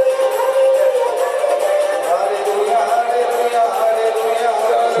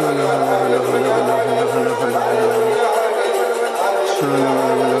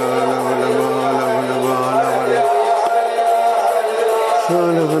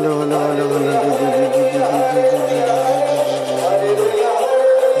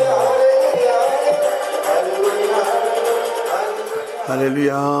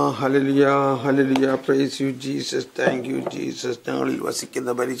Hallelujah, hallelujah, hallelujah. Praise you, Jesus. Thank you, Jesus. ഞങ്ങളിൽ വസിക്കുന്ന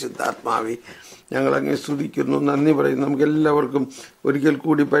പരിശുദ്ധാത്മാവേ, ഞങ്ങൾ അങ്ങേ സ്തുതിക്കുന്നു, നന്ദി പറയുന്നു. നമുക്കെല്ലാവർക്കും ഒരിക്കൽ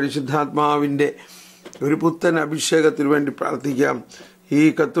കൂടി പരിശുദ്ധാത്മാവിൻ്റെ ഒരു പുത്തൻ അഭിഷേകത്തിന് വേണ്ടി പ്രാർത്ഥിക്കാം. ഈ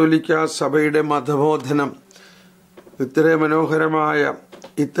കത്തോലിക്ക സഭയുടെ മതബോധനം ഇത്ര മനോഹരമായ,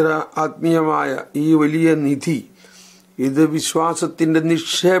 ഇത്ര ആത്മീയമായ ഈ വലിയ നിധി, ഇത് വിശ്വാസത്തിൻ്റെ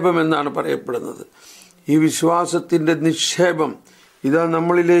നിക്ഷേപം എന്നാണ് പറയപ്പെടുന്നത്. ഈ വിശ്വാസത്തിൻ്റെ നിക്ഷേപം ഇതാ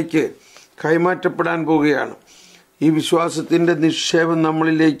നമ്മളിലേക്ക് കൈമാറ്റപ്പെടാൻ പോവുകയാണ്. ഈ വിശ്വാസത്തിൻ്റെ നിക്ഷേപം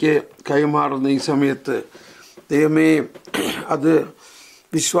നമ്മളിലേക്ക് കൈമാറുന്ന ഈ സമയത്ത് ദൈവമേ, അത്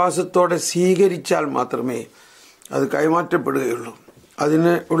വിശ്വാസത്തോടെ സ്വീകരിച്ചാൽ മാത്രമേ അത് കൈമാറ്റപ്പെടുകയുള്ളൂ.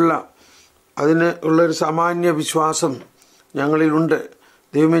 അതിന് ഉള്ളൊരു സാമാന്യ വിശ്വാസം ഞങ്ങളിലുണ്ട്.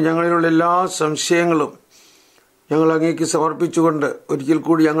 ദൈവമേ, ഞങ്ങളിലുള്ള എല്ലാ സംശയങ്ങളും ഞങ്ങൾ അങ്ങേക്ക് സമർപ്പിച്ചുകൊണ്ട് ഒരിക്കൽ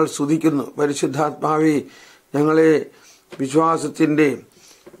കൂടി ഞങ്ങൾ സ്തുതിക്കുന്നു. പരിശുദ്ധാത്മാവേ, ഞങ്ങളെ വിശ്വാസത്തിൻ്റെ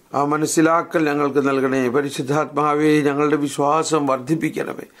ആ മനസ്സിലാക്കൽ ഞങ്ങൾക്ക് നൽകണേ. പരിശുദ്ധാത്മാവേ, ഞങ്ങളുടെ വിശ്വാസം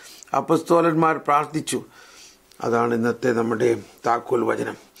വർദ്ധിപ്പിക്കണമേ. അപ്പസ്തോലന്മാർ പ്രാർത്ഥിച്ചു. അതാണ് ഇന്നത്തെ നമ്മുടെ താക്കോൽ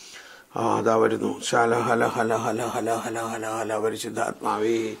വചനം. അതാ വരുന്നു. ശാല ഹല ഹല ഹല ഹല ഹല ഹല ഹല.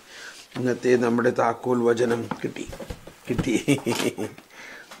 പരിശുദ്ധാത്മാവേ, ഇന്നത്തെ നമ്മുടെ താക്കോൽ വചനം കിട്ടി.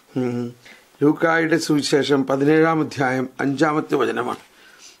 ലൂക്കായുടെ സുവിശേഷം 17-ാം അധ്യായം 5-ാമത്തെ വചനമാണ്.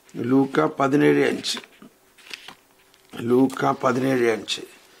 ലൂക്ക 17:5. ലൂക്ക 17:5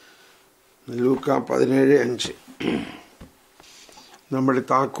 നമ്മുടെ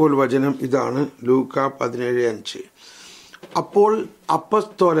താക്കോൽ വചനം ഇതാണ്. ലൂക്ക 17:5. അപ്പോൾ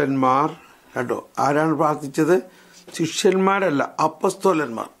അപ്പസ്തോലന്മാർ, കേട്ടോ, ആരാണ് പ്രാർത്ഥിച്ചത്? ശിഷ്യന്മാരല്ല,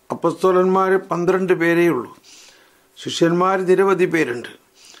 അപ്പസ്തോലന്മാർ. അപ്പസ്തോലന്മാർ 12 പേരേ ഉള്ളൂ. ശിഷ്യന്മാർ നിരവധി പേരുണ്ട്.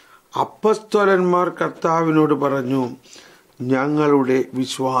 അപ്പസ്തോലന്മാർ കർത്താവിനോട് പറഞ്ഞു, ഞങ്ങളുടെ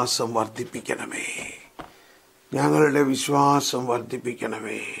വിശ്വാസം വർദ്ധിപ്പിക്കണമേ, ഞങ്ങളുടെ വിശ്വാസം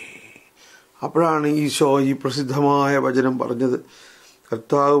വർദ്ധിപ്പിക്കണമേ. അപ്പോഴാണ് ഈശോ ഈ പ്രസിദ്ധമായ വചനം പറഞ്ഞത്.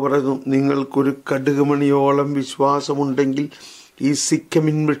 കർത്താവ് പറഞ്ഞു, നിങ്ങൾക്കൊരു കടുകുമണിയോളം വിശ്വാസമുണ്ടെങ്കിൽ ഈ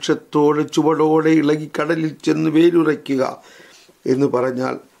സിക്കമിൻ വൃക്ഷത്തോട് ചുവടോടെ ഇളകി കടലിൽ ചെന്ന് വേരുറയ്ക്കുക എന്ന്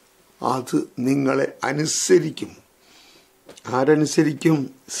പറഞ്ഞാൽ അത് നിങ്ങളെ അനുസരിക്കും. ആരനുസരിക്കും?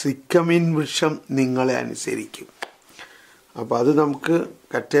 സിക്കമിൻ വൃക്ഷം നിങ്ങളെ അനുസരിക്കും. അപ്പോൾ അത് നമുക്ക്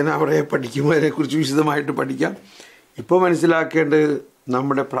കറ്റേനാവറയെ പഠിക്കുമ്പോൾ കുറിച്ച് വിശദമായിട്ട് പഠിക്കാം. ഇപ്പോൾ മനസ്സിലാക്കേണ്ടത്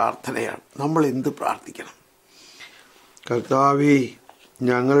നമ്മുടെ പ്രാർത്ഥനയാണ്. നമ്മൾ എന്ത് പ്രാർത്ഥിക്കണം? കർത്താവേ,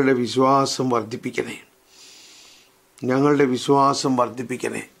 ഞങ്ങളുടെ വിശ്വാസം വർദ്ധിപ്പിക്കണേ, ഞങ്ങളുടെ വിശ്വാസം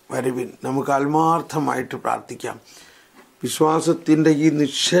വർദ്ധിപ്പിക്കണേ. വരുവിൻ, നമുക്ക് ആത്മാർത്ഥമായിട്ട് പ്രാർത്ഥിക്കാം. വിശ്വാസത്തിൻ്റെ ഈ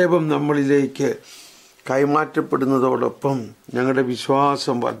നിക്ഷേപം നമ്മളിലേക്ക് കൈമാറ്റപ്പെടുന്നതോടൊപ്പം ഞങ്ങളുടെ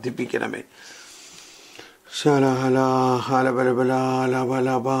വിശ്വാസം വർദ്ധിപ്പിക്കണമേ.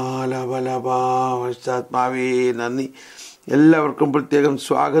 ആത്മാവേ, നന്ദി. എല്ലാവർക്കും പ്രത്യേകം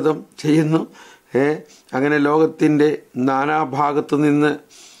സ്വാഗതം ചെയ്യുന്നു. അങ്ങനെ ലോകത്തിൻ്റെ നാനാഭാഗത്തു നിന്ന്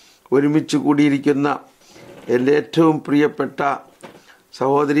ഒരുമിച്ച് കൂടിയിരിക്കുന്ന എൻ്റെ ഏറ്റവും പ്രിയപ്പെട്ട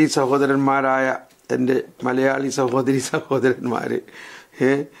സഹോദരീ സഹോദരന്മാരായ എൻ്റെ മലയാളി സഹോദരീ സഹോദരന്മാർ,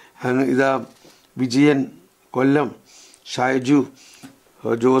 ഇതാ വിജയൻ കൊല്ലം, ഷൈജു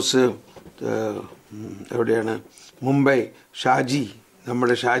ജോസ് എവിടെയാണ്, മുംബൈ, ഷാജി,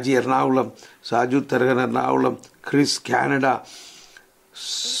 നമ്മുടെ Shaji Ernakulam, Saju തെരകൻ Ernakulam, Chris Canada,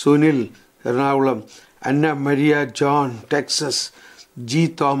 Sunil Ernakulam, Anna Maria John Texas, G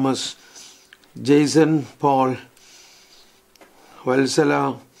Thomas, Jason Paul, Vatsala,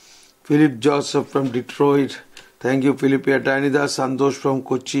 Philip Joseph from Detroit. Thank you, Philip. Anida Santosh from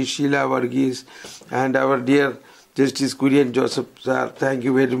Kochi, Sheila Varghese, and our dear Justice Kurian Joseph, sir. Thank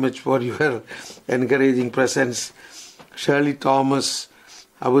you very much for your encouraging presence. Shirley Thomas,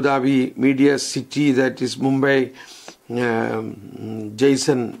 Abu Dhabi, Media City, that is Mumbai.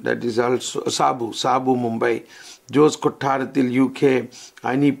 Jason, that is also Sabu, Mumbai. Jose Kottarathil, UK.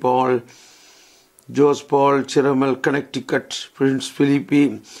 Annie Paul, Jose Paul, Chiramal, Connecticut. Prince Philip,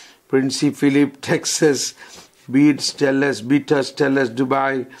 Texas. Beat Stellas,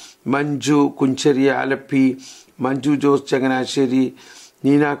 Dubai. Manju Kuncharia, Alapi. Manju Jose Changanasheri.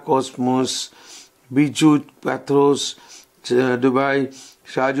 Nina Cosmos. Biju Patros, Dubai.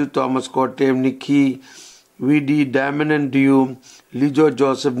 Shaju Thomas Kotem, Nikki. VD Damon and Dew. Lijo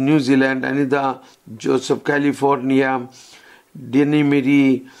Joseph, New Zealand. Anida Joseph, California. Denny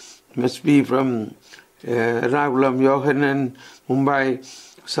Miri, must be from Ernakulam. Yohanan, Mumbai.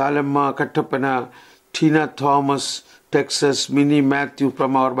 Salama Kattapana. Tina Thomas, Texas. Minnie Matthew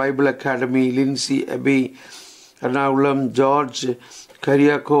from our Bible Academy. Lindsay Abbey. Ernakulam, George,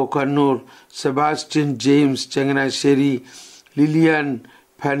 Kariako, Kannur, Sebastian James, Changanasheri, Lillian,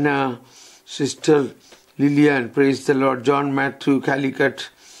 Panna, Sister Lillian, praise the Lord, John Matthew, Calicut,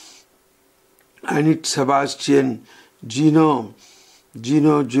 Anit Sebastian, Gino,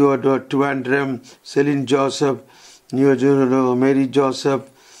 Tuandrem, Celine Joseph, Mary Joseph.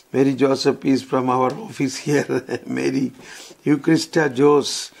 Mary Joseph is from our office here. Mary, Eucharista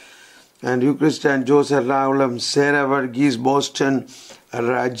Jose, and Eucharista and Jose Ernakulam, Sarah Varghese, Boston,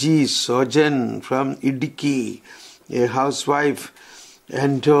 Raji Sojan from Idiki, a housewife,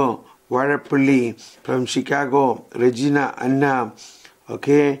 Ento Varapalli from Chicago, Regina Anna,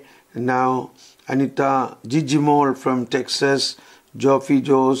 okay, now Anita Gigimol from Texas, Joffy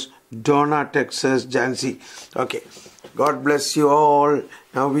Jose, Donna, Texas, Jancy. Okay, God bless you all.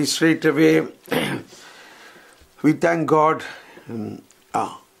 Now we straight away, we thank God.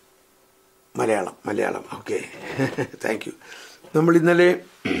 Malayalam, okay. Thank you. നമ്മൾ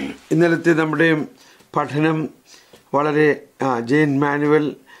ഇന്നലത്തെ നമ്മുടെ പഠനം വളരെ Jain manual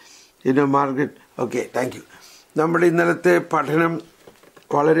Margaret, okay, thank you. നമ്മുടെ ഇന്നലത്തെ പഠനം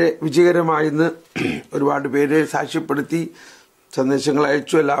വളരെ വിജയകരമായെന്ന് ഒരുപാട് പേര് സാക്ഷ്യപ്പെടുത്തി സന്ദേശങ്ങൾ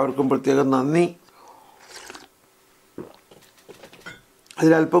അയച്ചു. എല്ലാവർക്കും പ്രത്യേകം നന്ദി.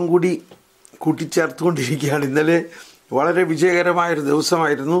 അതിലല്പം കൂടി കൂട്ടിച്ചേർത്തുകൊണ്ടിരിക്കുകയാണ്. ഇന്നലെ വളരെ വിജയകരമായൊരു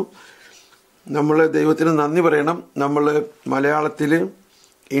ദിവസമായിരുന്നു. നമ്മൾ ദൈവത്തിന് നന്ദി പറയണം. നമ്മൾ മലയാളത്തിൽ,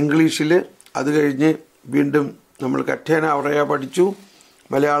 ഇംഗ്ലീഷിൽ, അത് കഴിഞ്ഞ് വീണ്ടും നമ്മൾ കഠേന അവറയ പഠിച്ചു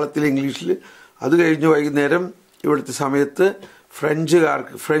മലയാളത്തിൽ, ഇംഗ്ലീഷിൽ. അത് കഴിഞ്ഞ് വൈകുന്നേരം ഇവിടുത്തെ സമയത്ത്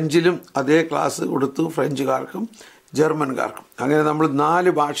ഫ്രഞ്ചിലും അതേ ക്ലാസ് കൊടുത്തു, ഫ്രഞ്ചുകാർക്കും ജർമ്മൻകാർക്കും. അങ്ങനെ നമ്മൾ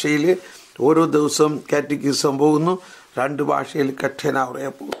 4 ഭാഷയിൽ ഓരോ ദിവസം കാറ്റക്കിസം പോകുന്നു, 2 ഭാഷയിൽ കഠേന അവറയ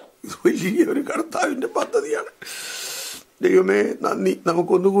പോകും. ഇത് വലിയൊരു കർത്താവിൻ്റെ പദ്ധതിയാണ്. ദൈവമേ നന്ദി.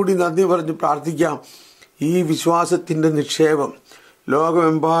 നമുക്കൊന്നുകൂടി നന്ദി പറഞ്ഞ് പ്രാർത്ഥിക്കാം. ഈ വിശ്വാസത്തിൻ്റെ നിക്ഷേപം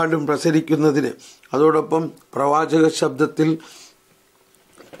ലോകമെമ്പാടും പ്രസരിക്കുന്നതിന്, അതോടൊപ്പം പ്രവാചക ശബ്ദത്തിൽ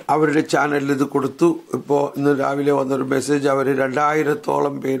അവരുടെ ചാനലിൽ ഇത് കൊടുത്തു. ഇപ്പോൾ ഇന്ന് രാവിലെ വന്നൊരു മെസ്സേജ്, അവർ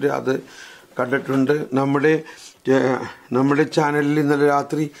 2000-ഓളം പേര് അത് കണ്ടിട്ടുണ്ട്. നമ്മുടെ ചാനലിൽ ഇന്നലെ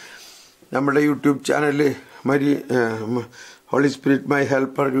രാത്രി നമ്മുടെ യൂട്യൂബ് ചാനലിൽ holy spirit my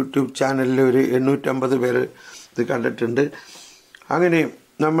helper YouTube ചാനലിൽ ഒരു 850 പേര് ഇത് കണ്ടിട്ടുണ്ട്. അങ്ങനെ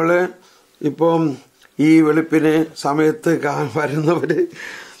നമ്മൾ ഇപ്പം ഈ വെളുപ്പിന് സമയത്ത് വരുന്നവർ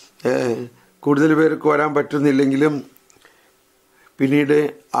കൂടുതൽ പേർക്ക് വരാൻ പറ്റുന്നില്ലെങ്കിലും പിന്നീട്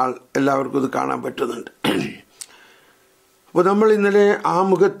എല്ലാവർക്കും ഇത് കാണാൻ പറ്റുന്നുണ്ട്. അപ്പോൾ നമ്മൾ ഇന്നലെ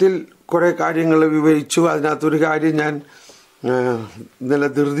ആമുഖത്തിൽ കുറേ കാര്യങ്ങൾ വിവരിച്ചു. അതിനകത്തൊരു കാര്യം ഞാൻ ഇന്നലെ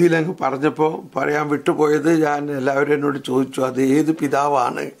ധൃതിയിലങ്ങ് പറഞ്ഞപ്പോൾ പറയാൻ വിട്ടുപോയത്, ഞാൻ എല്ലാവരും എന്നോട് ചോദിച്ചു അത് ഏത്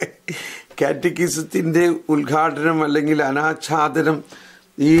പിതാവാണ് കാറ്റക്കിസത്തിൻ്റെ ഉദ്ഘാടനം അല്ലെങ്കിൽ അനാച്ഛാദനം,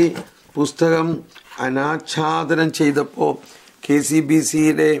 ഈ പുസ്തകം അനാച്ഛാദനം ചെയ്തപ്പോൾ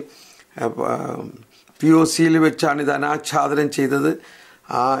KCBCയുടെ POCയിൽ വെച്ചാണ് ഇത് അനാച്ഛാദനം ചെയ്തത്.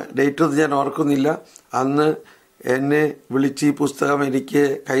 ആ ഡേറ്റൊന്നും ഞാൻ ഓർക്കുന്നില്ല. അന്ന് എന്നെ വിളിച്ച് ഈ പുസ്തകം എനിക്ക്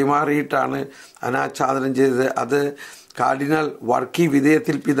കൈമാറിയിട്ടാണ് അനാച്ഛാദനം ചെയ്തത്. അത് കാർഡിനാൾ വർക്കി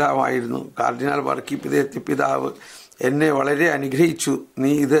വിധേയത്തിൽ പിതാവായിരുന്നു. കാർഡിനാൾ വർക്കി വിധേയത്തിൽ പിതാവ് എന്നെ വളരെ അനുഗ്രഹിച്ചു.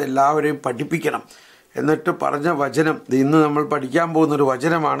 നീ ഇത് എല്ലാവരെയും പഠിപ്പിക്കണം എന്നിട്ട് പറഞ്ഞ വചനം, ഇന്ന് നമ്മൾ പഠിക്കാൻ പോകുന്നൊരു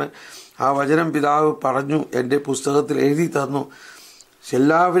വചനമാണ്. ആ വചനം പിതാവ് പറഞ്ഞു, എൻ്റെ പുസ്തകത്തിൽ എഴുതി തന്നു.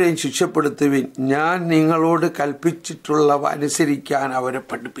 എല്ലാവരെയും ശിക്ഷപ്പെടുത്തുവിൻ, ഞാൻ നിങ്ങളോട് കൽപ്പിച്ചിട്ടുള്ളവ അനുസരിക്കാൻ അവരെ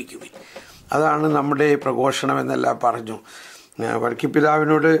പഠിപ്പിക്കുവിൻ. അതാണ് നമ്മുടെ പ്രഘോഷണം എന്നെല്ലാം പറഞ്ഞു. വർക്കി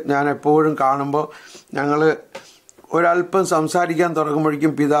പിതാവിനോട് ഞാൻ എപ്പോഴും കാണുമ്പോൾ ഞങ്ങൾ ഒരല്പം സംസാരിക്കാൻ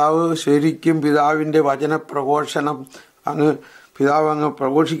തുടങ്ങുമ്പോഴേക്കും പിതാവിൻ്റെ വചന പ്രഘോഷണം പിതാവ് അങ്ങ്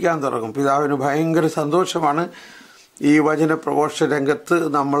പ്രഘോഷിക്കാൻ തുടങ്ങും. പിതാവിന് ഭയങ്കര സന്തോഷമാണ്. ഈ വചന പ്രഘോഷ രംഗത്ത്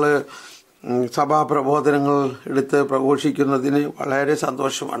നമ്മൾ സഭാപ്രബോധനങ്ങൾ എടുത്ത് പ്രഘോഷിക്കുന്നതിന് വളരെ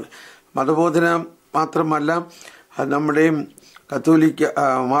സന്തോഷമാണ്. മതബോധനം മാത്രമല്ല, നമ്മുടെ കത്തോലിക്ക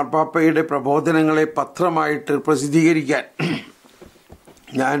മാർപ്പാപ്പയുടെ പ്രബോധനങ്ങളെ പത്രമായിട്ട് പ്രസിദ്ധീകരിക്കാൻ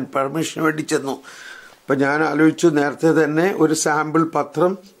ഞാൻ പെർമിഷന് വേണ്ടി ചെന്നു. അപ്പം ഞാൻ ആലോചിച്ചു, നേരത്തെ തന്നെ ഒരു സാമ്പിൾ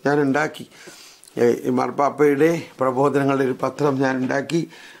പത്രം ഞാൻ ഉണ്ടാക്കി. മാർപ്പാപ്പയുടെ പ്രബോധനങ്ങളുടെ ഒരു പത്രം ഞാൻ ഉണ്ടാക്കി.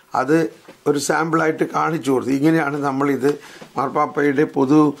 അത് ഒരു സാമ്പിളായിട്ട് കാണിച്ചു കൊടുത്തു. ഇങ്ങനെയാണ് നമ്മളിത് മാർപ്പാപ്പയുടെ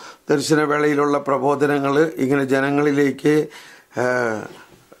പൊതു ദർശനവേളയിലുള്ള പ്രബോധനങ്ങൾ ഇങ്ങനെ ജനങ്ങളിലേക്ക്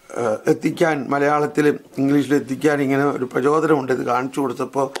എത്തിക്കാൻ, മലയാളത്തിലും ഇംഗ്ലീഷിലും എത്തിക്കാൻ ഇങ്ങനെ ഒരു പ്രചോദനമുണ്ട്. ഇത് കാണിച്ചു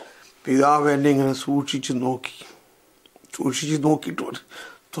കൊടുത്തപ്പോൾ പിതാവ് എന്നെ ഇങ്ങനെ സൂക്ഷിച്ച് നോക്കിയിട്ട്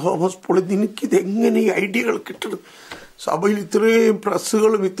തോമസ് പോളി, നിനക്കിതെങ്ങനെ ഈ ഐഡിയകൾ കിട്ടണം? സഭയിൽ ഇത്രയും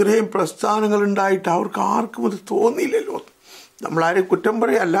പ്രസ്സുകളും ഇത്രയും പ്രസ്ഥാനങ്ങളുണ്ടായിട്ട് അവർക്ക് ആർക്കും അത് തോന്നിയില്ലല്ലോ. നമ്മളാരെയും കുറ്റം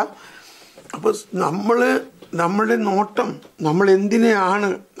പറയല്ല. അപ്പോൾ നമ്മളുടെ നോട്ടം, നമ്മൾ എന്തിനെയാണ്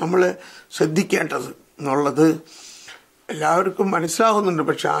നമ്മൾ ശ്രദ്ധിക്കേണ്ടത്? എന്നുള്ളത് എല്ലാവർക്കും മനസ്സിലാകുന്നുണ്ട്.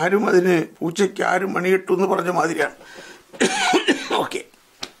 പക്ഷെ ആരും അതിന് പൂച്ചയ്ക്ക് ആരും മണിയിട്ടു എന്ന് പറഞ്ഞ മാതിരിയാണ്. ഓക്കെ,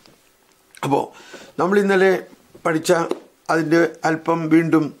 അപ്പോൾ നമ്മൾ ഇന്നലെ പഠിച്ച അതിൻ്റെ അല്പം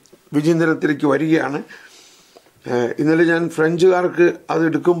വീണ്ടും വിചിന്തനത്തിലേക്ക് വരികയാണ്. ഇന്നലെ ഞാൻ ഫ്രഞ്ചുകാർക്ക് അത്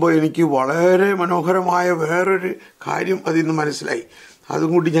എടുക്കുമ്പോൾ എനിക്ക് വളരെ മനോഹരമായ വേറൊരു കാര്യം അതിൽ നിന്ന് മനസ്സിലായി. അതും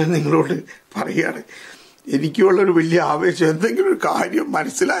കൂടി ഞാൻ നിങ്ങളോട് പറയുകയാണ്. എനിക്കുള്ളൊരു വലിയ ആവേശം, എന്തെങ്കിലും ഒരു കാര്യം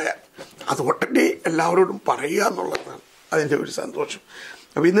മനസ്സിലായാൽ അത് ഉടനെ എല്ലാവരോടും പറയുക എന്നുള്ളതാണ് അതിൻ്റെ ഒരു സന്തോഷം.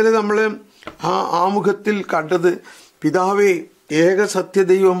 അപ്പോൾ ഇന്നലെ നമ്മൾ ആ ആമുഖത്തിൽ കണ്ടത്, പിതാവേ, ഏക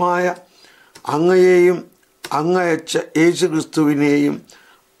സത്യദൈവമായ അങ്ങയെയും അങ്ങയച്ച യേശു ക്രിസ്തുവിനെയും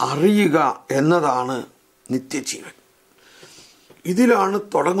അറിയുക എന്നതാണ് നിത്യജീവൻ. ഇതിലാണ്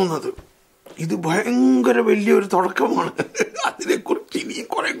തുടങ്ങുന്നത്. ഇത് ഭയങ്കര വലിയൊരു തുടക്കമാണ്. അതിനെക്കുറിച്ച് ഇനിയും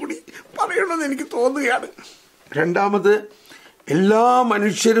കുറെ കൂടി പറയണമെന്ന് എനിക്ക് തോന്നുകയാണ്. രണ്ടാമത്, എല്ലാ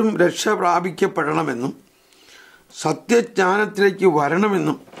മനുഷ്യരും രക്ഷ പ്രാപിക്കപ്പെടണമെന്നും സത്യജ്ഞാനത്തിലേക്ക്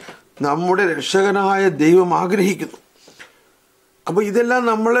വരണമെന്നും നമ്മുടെ രക്ഷകനായ ദൈവം ആഗ്രഹിക്കുന്നു. അപ്പോൾ ഇതെല്ലാം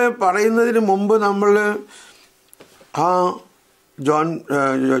നമ്മൾ പറയുന്നതിന് മുമ്പ് നമ്മൾ ആ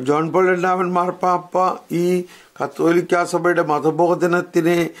ജോൺ പോൾ രണ്ടാമൻ മാർപ്പാപ്പ ഈ കത്തോലിക്കാ സഭയുടെ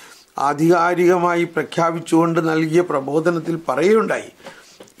മതബോധനത്തിനെ ആധികാരികമായി പ്രഖ്യാപിച്ചുകൊണ്ട് നൽകിയ പ്രബോധനത്തിൽ പറയുകയുണ്ടായി,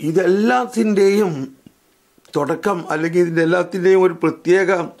 ഇതെല്ലാത്തിൻ്റെയും തുടക്കം അല്ലെങ്കിൽ ഇതിൻ്റെ എല്ലാത്തിൻ്റെയും ഒരു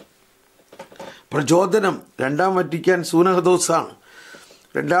പ്രത്യേക പ്രചോദനം രണ്ടാം വത്തിക്കാൻ സൂനഹദോസാണ്.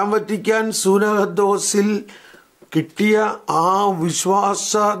 രണ്ടാം വത്തിക്കാൻ സൂനഹദോസിൽ കിട്ടിയ ആ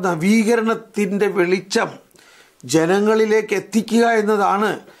വിശ്വാസ നവീകരണത്തിൻ്റെ വെളിച്ചം ജനങ്ങളിലേക്ക് എത്തിക്കുക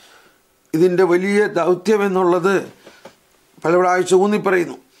എന്നതാണ് ഇതിൻ്റെ വലിയ ദൗത്യമെന്നുള്ളത് പല പ്രാവശ്യം ഊന്നി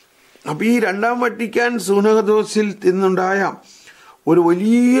പറയുന്നു. അപ്പോൾ ഈ രണ്ടാം വത്തിക്കാൻ സൂനഹദോസിൽ നിന്നുണ്ടായ ഒരു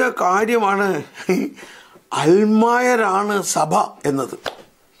വലിയ കാര്യമാണ് അൽമായരാണ് സഭ എന്നത്.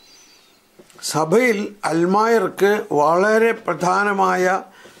 സഭയിൽ അൽമായർക്ക് വളരെ പ്രധാനമായ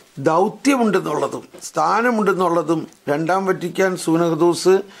ദൗത്യമുണ്ടെന്നുള്ളതും സ്ഥാനമുണ്ടെന്നുള്ളതും രണ്ടാം വത്തിക്കാൻ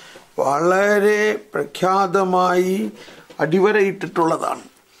സൂനഹദോസ് വളരെ പ്രഖ്യാതമായി അടിവരയിട്ടിട്ടുള്ളതാണ്.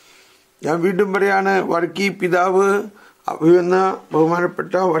 ഞാൻ വീണ്ടും പറയാണ്, വർക്കി പിതാവ് എന്ന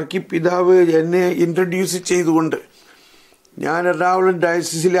ബഹുമാനപ്പെട്ട വർക്കി പിതാവ് എന്നെ ഇൻട്രൊഡ്യൂസ് ചെയ്തുകൊണ്ട് ഞാൻ എറണാകുളം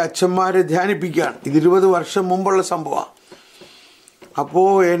ഡയസിസിലെ അച്ഛന്മാരെ ധ്യാനിപ്പിക്കുകയാണ്. ഇത് 20 വർഷം മുമ്പുള്ള സംഭവമാണ്.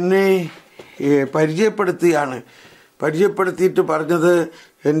 അപ്പോൾ എന്നെ പരിചയപ്പെടുത്തിയിട്ട് പറഞ്ഞത്,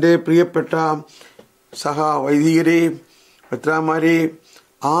 എൻ്റെ പ്രിയപ്പെട്ട വൈദികരെ, മെത്രാന്മാരെ,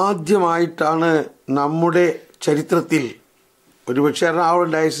 ആദ്യമായിട്ടാണ് നമ്മുടെ ചരിത്രത്തിൽ, ഒരുപക്ഷെ എറണാകുളം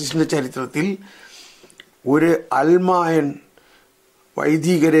ഡയസിസിൻ്റെ ചരിത്രത്തിൽ, ഒരു അൽമായൻ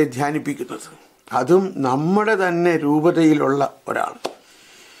വൈദികരെ ധ്യാനിപ്പിക്കുന്നത്, അതും നമ്മുടെ തന്നെ രൂപതയിലുള്ള ഒരാൾ.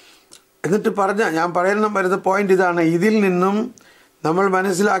 എന്നിട്ട് ഞാൻ വരുന്ന പോയിന്റ് ഇതാണ്. ഇതിൽ നിന്നും നമ്മൾ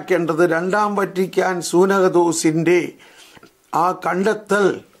മനസ്സിലാക്കേണ്ടത്, രണ്ടാം വത്തിക്കാൻ സൂനഹദോസിൻ്റെ ആ കണ്ടെത്തൽ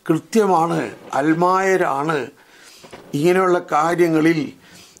കൃത്യമാണ്. അൽമായരാണ് ഇങ്ങനെയുള്ള കാര്യങ്ങളിൽ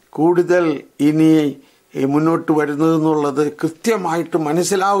കൂടുതൽ ഇനി മുന്നോട്ട് വരുന്നതെന്നുള്ളത് കൃത്യമായിട്ട്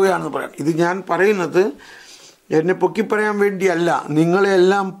മനസ്സിലാവുകയാണെന്ന് പറയാം. ഇത് ഞാൻ പറയുന്നത് എന്നെ പൊക്കിപ്പറയാൻ വേണ്ടിയല്ല,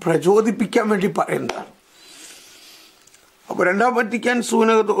 നിങ്ങളെല്ലാം പ്രചോദിപ്പിക്കാൻ വേണ്ടി പറയുന്നതാണ്. അപ്പോൾ രണ്ടാം വത്തിക്കാൻ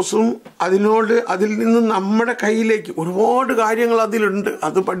സൂനഹദോസും അതിൽ നിന്ന് നമ്മുടെ കയ്യിലേക്ക് ഒരുപാട് കാര്യങ്ങൾ അതിലുണ്ട്.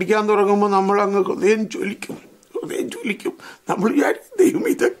 അത് പഠിക്കാൻ തുടങ്ങുമ്പോൾ നമ്മളങ്ങ് ഹൃദയം ജ്വലിക്കും. നമ്മൾ വിചാരിക്കും, ദൈവം,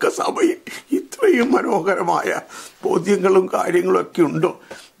 ഇതൊക്കെ സഭയിൽ ഇത്രയും മനോഹരമായ ബോധ്യങ്ങളും കാര്യങ്ങളും ഒക്കെ ഉണ്ടോ?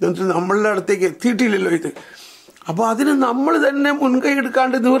 ഇതൊന്നും നമ്മളുടെ അടുത്തേക്ക് എത്തിയിട്ടില്ലല്ലോ ഇത്. അപ്പോൾ അതിന് നമ്മൾ തന്നെ മുൻകൈ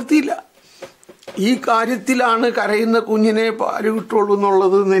എടുക്കാണ്ട് നിവൃത്തിയില്ല. ഈ കാര്യത്തിലാണ് കരയുന്ന കുഞ്ഞിനെ പാല് കിട്ടുള്ളൂ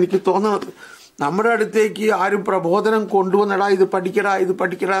എന്നുള്ളത് എനിക്ക് തോന്നുന്നത്. നമ്മുടെ അടുത്തേക്ക് ആരും പ്രബോധനം കൊണ്ടുവന്നടാ ഇത് പഠിക്കടാ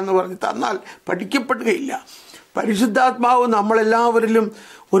എന്ന് പറഞ്ഞ് തന്നാൽ പഠിക്കപ്പെടുകയില്ല. പരിശുദ്ധാത്മാവ് നമ്മളെല്ലാവരിലും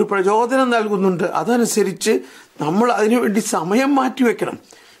ഒരു പ്രചോദനം നൽകുന്നുണ്ട്. അതനുസരിച്ച് നമ്മൾ അതിനുവേണ്ടി സമയം മാറ്റിവെക്കണം.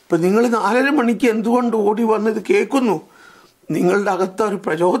 ഇപ്പം നിങ്ങൾ 4:30 മണിക്ക് എന്തുകൊണ്ട് ഓടി വന്നത് കേൾക്കുന്നു? നിങ്ങളുടെ അകത്ത് ഒരു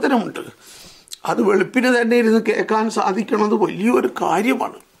പ്രചോദനമുണ്ട്. അത് വെളുപ്പിന് തന്നെ ഇരുന്ന് കേൾക്കാൻ സാധിക്കുന്നത് വലിയൊരു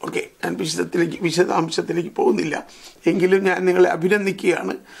കാര്യമാണ്. ഓക്കെ, ഞാൻ വിശദാംശത്തിലേക്ക് പോകുന്നില്ല. എങ്കിലും ഞാൻ നിങ്ങളെ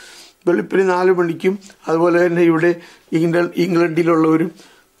അഭിനന്ദിക്കുകയാണ്. വെളുപ്പിന് 4 മണിക്കും അതുപോലെ തന്നെ ഇവിടെ ഇംഗ്ലണ്ടിലുള്ളവരും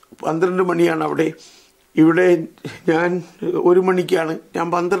 12 മണിയാണ് അവിടെ. ഇവിടെ ഞാൻ 1 മണിക്കാണ്. ഞാൻ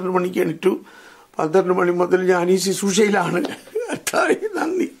 12 മണിക്ക് എണീറ്റു. 12 മണി മുതൽ ഞാൻ ഈ ശുശ്രൂഷയിലാണ്.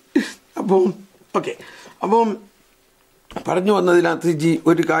 നന്ദി. അപ്പം ഓക്കെ, അപ്പം പറഞ്ഞു വന്നതിനകത്ത്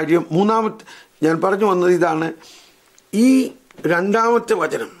ഒരു കാര്യം, ഞാൻ പറഞ്ഞു വന്നത് ഇതാണ്. ഈ 2-ാമത്തെ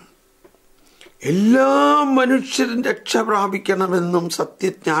വചനം, എല്ലാ മനുഷ്യരും രക്ഷ പ്രാപിക്കണമെന്നും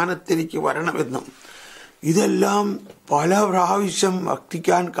സത്യജ്ഞാനത്തിലേക്ക് വരണമെന്നും, ഇതെല്ലാം പല പ്രാവശ്യം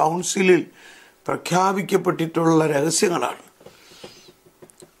വത്തിക്കാൻ കൗൺസിലിൽ പ്രഖ്യാപിക്കപ്പെട്ടിട്ടുള്ള രഹസ്യങ്ങളാണ്.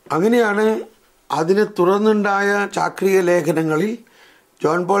 അങ്ങനെയാണ് അതിനെ തുടർന്നുണ്ടായ ചാക്രിക ലേഖനങ്ങളിൽ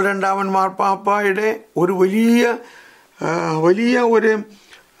ജോൺ പോൾ രണ്ടാമൻ മാർപ്പാപ്പയുടെ ഒരു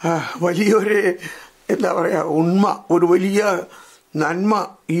വലിയൊരു എന്താ പറയുക ഉണ്മ, ഒരു വലിയ നന്മ,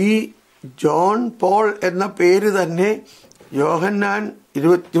 ഈ ജോൺ പോൾ എന്ന പേര് തന്നെ യോഹന്നാൻ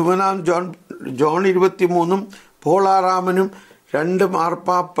 23 ജോൺ 23 പോൾ 6 രണ്ട്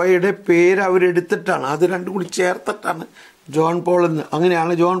മാർപ്പാപ്പയുടെ പേര് അവരെടുത്തിട്ടാണ്, അത് രണ്ടും കൂടി ചേർത്തിട്ടാണ് ജോൺ പോൾ എന്ന്,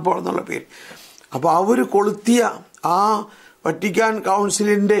 അങ്ങനെയാണ് ജോൺ പോൾ എന്നുള്ള പേര്. അപ്പോൾ അവർ കൊളുത്തിയ ആ വത്തിക്കാൻ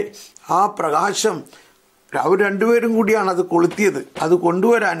കൗൺസിലിൻ്റെ ആ പ്രകാശം അവർ രണ്ടുപേരും കൂടിയാണ് അത് കൊളുത്തിയത്. അത്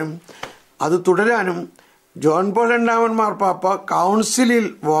കൊണ്ടുവരാനും അത് തുടരാനും ജോൺ പോൾ രണ്ടാമൻ മാർപ്പാപ്പ കൗൺസിലിൽ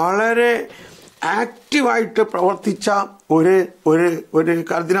വളരെ ആക്റ്റീവായിട്ട് പ്രവർത്തിച്ച ഒരു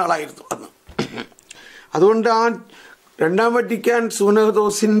കർദിനാളായിരുന്നു അന്ന്. അതുകൊണ്ട് ആ രണ്ടാം വത്തിക്കാൻ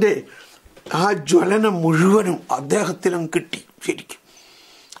സൂനഹദോസിൻ്റെ ആ ജ്വലനം മുഴുവനും അദ്ദേഹത്തിനും കിട്ടി ശരിക്കും.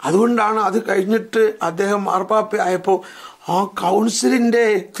 അതുകൊണ്ടാണ് അത് കഴിഞ്ഞിട്ട് അദ്ദേഹം മാർപ്പാപ്പയായപ്പോൾ ആ കൗൺസിലിൽ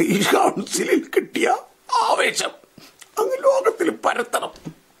കിട്ടിയ ആവേശം അങ്ങ് ലോകത്തിൽ പരത്തണം.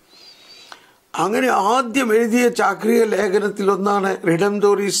 അങ്ങനെ ആദ്യം എഴുതിയ ചാക്രിക ലേഖനത്തിലൊന്നാണ്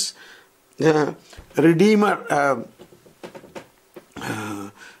റിഡംഡോറിസ് റിഡീമർ,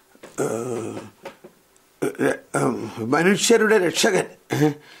 മനുഷ്യരുടെ രക്ഷകൻ,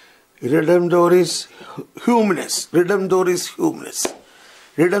 റിഡംഡോറിസ് ഹ്യൂമനസ്,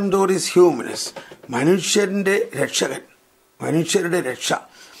 മനുഷ്യൻ്റെ രക്ഷകൻ, മനുഷ്യരുടെ രക്ഷ.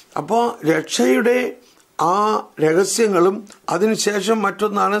 അപ്പോൾ രക്ഷയുടെ ആ രഹസ്യങ്ങളും അതിനുശേഷം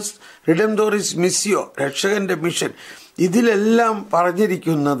മറ്റൊന്നാണ് റിഡംഡോറിസ് മിസ്സിയോ, രക്ഷകന്റെ മിഷൻ. ഇതിലെല്ലാം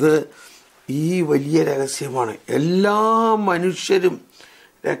പറഞ്ഞിരിക്കുന്നത് ഈ വലിയ രഹസ്യമാണ്, എല്ലാ മനുഷ്യരും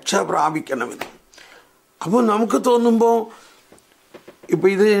രക്ഷ പ്രാപിക്കണമെന്ന്. അപ്പോൾ നമുക്ക് തോന്നുമ്പോൾ, ഇപ്പോൾ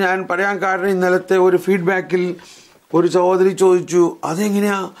ഇത് ഞാൻ പറയാൻ കാരണം ഇന്നലത്തെ ഒരു ഫീഡ്ബാക്കിൽ ഒരു സഹോദരി ചോദിച്ചു,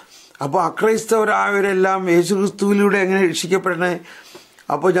 അതെങ്ങനെയാ അപ്പോൾ അക്രൈസ്തവരായവരെല്ലാം യേശുക്രിസ്തുവിലൂടെ എങ്ങനെ രക്ഷിക്കപ്പെടണേ?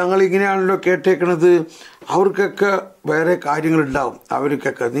 അപ്പോൾ ഞങ്ങൾ ഇങ്ങനെയാണല്ലോ കേട്ടേക്കണത്, അവർക്കൊക്കെ വേറെ കാര്യങ്ങളുണ്ടാവും,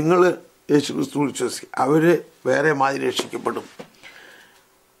 അവർക്കൊക്കെ നിങ്ങൾ യേശുക്രിസ്തു വിശ്വസിക്കുക, അവർ വേറെ മാതിരി രക്ഷിക്കപ്പെടും.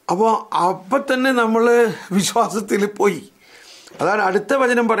 അപ്പോൾ അപ്പം തന്നെ നമ്മൾ വിശ്വാസത്തിൽ പോയി. അതാണ് അടുത്ത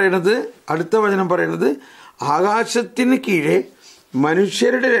വചനം പറയുന്നത്, ആകാശത്തിന് കീഴെ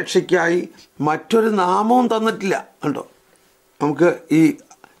മനുഷ്യരുടെ രക്ഷയ്ക്കായി മറ്റൊരു നാമവും തന്നിട്ടില്ല. കണ്ടോ, നമുക്ക്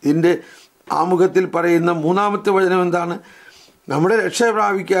ഇതിൻ്റെ ആമുഖത്തിൽ പറയുന്ന മൂന്നാമത്തെ വചനം എന്താണ്? നമ്മുടെ രക്ഷ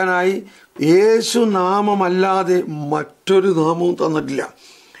പ്രാപിക്കാനായി യേശു നാമമല്ലാതെ മറ്റൊരു നാമവും തന്നിട്ടില്ല.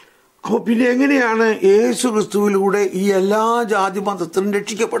 അപ്പോൾ പിന്നെ എങ്ങനെയാണ് യേശു ക്രിസ്തുവിലൂടെ ഈ എല്ലാ ജാതി മതത്തിലും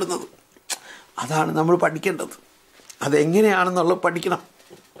രക്ഷിക്കപ്പെടുന്നത്? അതാണ് നമ്മൾ പഠിക്കേണ്ടത്. അതെങ്ങനെയാണെന്നുള്ളത് പഠിക്കണം.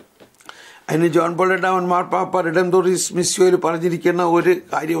 അതിന് ജോൺ പോൾ രണ്ടാമൻ മാർപ്പാപ്പ റിഡംഡോറിസ് മിസ്സിയോയിൽ പറഞ്ഞിരിക്കുന്ന ഒരു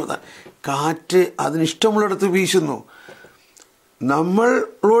കാര്യം അതാണ്, കാറ്റ് അതിനിഷ്ടമുള്ളിടത്ത് വീശുന്നു.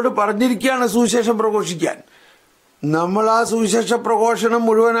 നമ്മളോട് പറഞ്ഞിരിക്കുകയാണ് സുവിശേഷം പ്രഘോഷിക്കാൻ. നമ്മൾ ആ സുവിശേഷ പ്രഘോഷണം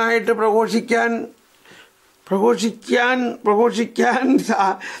മുഴുവനായിട്ട് പ്രഘോഷിച്ചു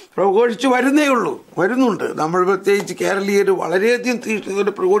വരുന്നുണ്ട്. നമ്മൾ പ്രത്യേകിച്ച് കേരളീയർ വളരെയധികം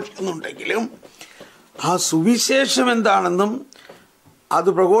തീഷ്ണതയോടെ പ്രഘോഷിക്കുന്നുണ്ടെങ്കിലും ആ സുവിശേഷം എന്താണെന്നും അത്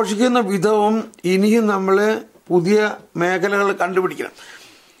പ്രഘോഷിക്കുന്ന വിധവും ഇനിയും നമ്മൾ പുതിയ മേഖലകൾ കണ്ടുപിടിക്കണം.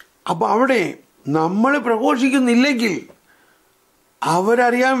 അപ്പോൾ അവിടെ നമ്മൾ പ്രഘോഷിക്കുന്നില്ലെങ്കിൽ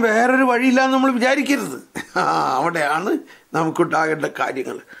അവരറിയാൻ വേറൊരു വഴിയില്ലാന്ന് നമ്മൾ വിചാരിക്കരുത്. അവിടെയാണ് നമുക്കുണ്ടാകേണ്ട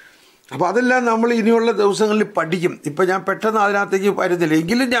കാര്യങ്ങൾ. അപ്പോൾ അതെല്ലാം നമ്മൾ ഇനിയുള്ള ദിവസങ്ങളിൽ പഠിക്കും. ഇപ്പം ഞാൻ പെട്ടെന്ന് അതിനകത്തേക്ക് വരുന്നില്ല,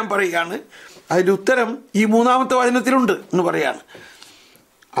 എങ്കിലും ഞാൻ പറയുകയാണ്, അതിൻ്റെ ഉത്തരം ഈ മൂന്നാമത്തെ വചനത്തിലുണ്ട് എന്ന് പറയാണ്.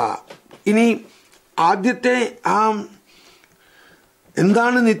 ഇനി ആദ്യത്തെ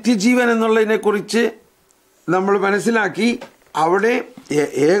എന്താണ് നിത്യജീവൻ എന്നുള്ളതിനെക്കുറിച്ച് നമ്മൾ മനസ്സിലാക്കി. അവിടെ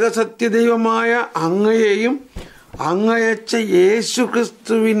ഏകസത്യദൈവമായ അങ്ങയെയും അങ്ങയച്ച യേശു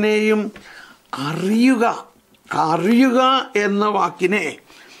ക്രിസ്തുവിനെയും അറിയുക എന്ന വാക്കിനെ,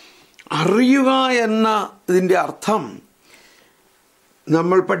 അറിയുക എന്ന ഇതിൻ്റെ അർത്ഥം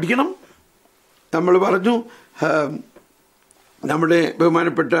നമ്മൾ പഠിക്കണം. നമ്മൾ പറഞ്ഞു, നമ്മുടെ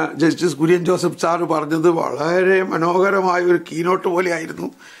ബഹുമാനപ്പെട്ട ജസ്റ്റിസ് കുര്യൻ ജോസഫ് സാറ് പറഞ്ഞത് വളരെ മനോഹരമായ ഒരു കീനോട്ട് പോലെയായിരുന്നു.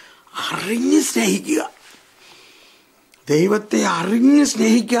 അറിഞ്ഞ് സ്നേഹിക്കുക, ദൈവത്തെ അറിഞ്ഞ്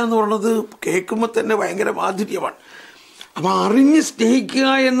സ്നേഹിക്കുക എന്ന് പറയുന്നത് കേൾക്കുമ്പോൾ തന്നെ ഭയങ്കര മാധുര്യമാണ്. അപ്പം അറിഞ്ഞ് സ്നേഹിക്കുക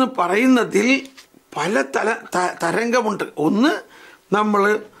എന്ന് പറയുന്നതിൽ പല തരംഗമുണ്ട്. ഒന്ന്, നമ്മൾ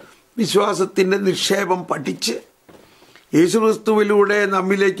വിശ്വാസത്തിൻ്റെ നിക്ഷേപം പഠിച്ച് യേശുക്രിസ്തുവിലൂടെ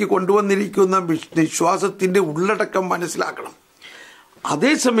നമ്മിലേക്ക് കൊണ്ടുവന്നിരിക്കുന്ന വിശ്വാസത്തിൻ്റെ ഉള്ളടക്കം മനസ്സിലാക്കണം.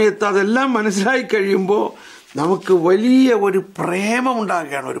 അതേ സമയത്ത് അതെല്ലാം മനസ്സിലായി കഴിയുമ്പോൾ നമുക്ക് വലിയ ഒരു പ്രേമം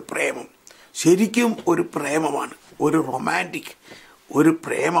ഉണ്ടാകുകയാണ്. ഒരു പ്രേമം, ശരിക്കും ഒരു പ്രേമമാണ്, ഒരു റൊമാൻറ്റിക് ഒരു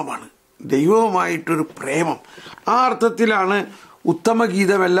പ്രേമമാണ്, ദൈവവുമായിട്ടൊരു പ്രേമം. ആ അർത്ഥത്തിലാണ്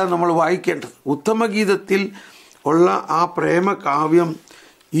ഉത്തമഗീതമല്ല നമ്മൾ വായിക്കേണ്ടത്. ഉത്തമഗീതത്തിൽ ഉള്ള ആ പ്രേമകാവ്യം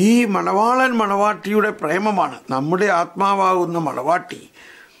ഈ മണവാളൻ മണവാട്ടിയുടെ പ്രേമമാണ്. നമ്മുടെ ആത്മാവാകുന്ന മണവാട്ടി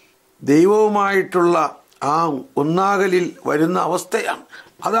ദൈവവുമായിട്ടുള്ള ആ ഒന്നാകലിൽ വരുന്ന അവസ്ഥയാണ്.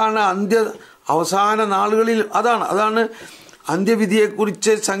 അതാണ് അവസാന നാളുകളിൽ അതാണ്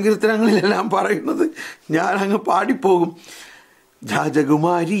അന്ത്യവിധിയെക്കുറിച്ച് സങ്കീർത്തനങ്ങളിലെല്ലാം പറയുന്നത്. ഞാൻ അങ്ങ് പാടിപ്പോകും.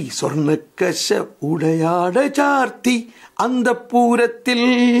 രാജകുമാരി സ്വർണ്ണക്കശ ഉടയാട ചാർത്തി അന്തഃപൂരത്തിൽ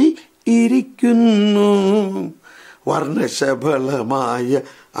ഇരിക്കുന്നു, വർണ്ണശബളമായ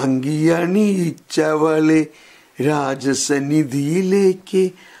അങ്കിയണിയിച്ചവളെ രാജസന്നിധിയിലേക്ക്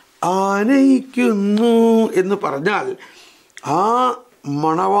ആനയിക്കുന്നു എന്ന് പറഞ്ഞാൽ ആ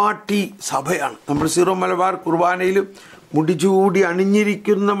മണവാട്ടി സഭയാണ്. നമ്മൾ സീറോ മലബാർ കുർബാനയിലും മുടിചൂടി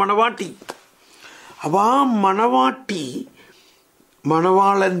അണിഞ്ഞിരിക്കുന്ന മണവാട്ടി. അപ്പോൾ ആ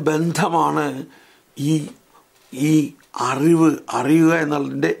മണവാളൻ ബന്ധമാണ് ഈ അറിയുക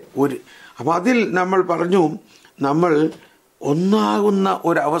എന്നുള്ളതിൻ്റെ അപ്പോൾ അതിൽ നമ്മൾ പറഞ്ഞു നമ്മൾ ഒന്നാകുന്ന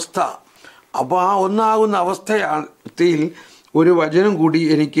ഒരവസ്ഥ. അപ്പോൾ ആ ഒന്നാകുന്ന അവസ്ഥയിൽ ഒരു വചനം കൂടി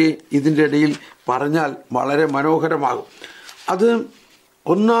എനിക്ക് ഇതിൻ്റെ ഇടയിൽ പറഞ്ഞാൽ വളരെ മനോഹരമാകും. അത്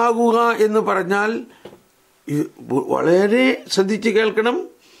ഒന്നാകുക എന്ന് പറഞ്ഞാൽ വളരെ ശ്രദ്ധിച്ച് കേൾക്കണം.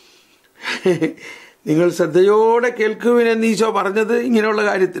 നിങ്ങൾ ശ്രദ്ധയോടെ കേൾക്കുവിനെന്ന് ഈശോ പറഞ്ഞത് ഇങ്ങനെയുള്ള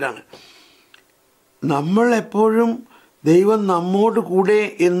കാര്യത്തിലാണ്. നമ്മൾ എപ്പോഴും ദൈവം നമ്മോട് കൂടെ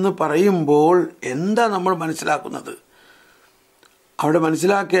എന്ന് പറയുമ്പോൾ എന്താ നമ്മൾ മനസ്സിലാക്കുന്നത്? അവിടെ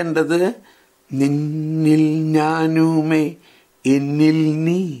മനസ്സിലാക്കേണ്ടത് നിന്നിൽ ഞാനുമേ എന്നിൽ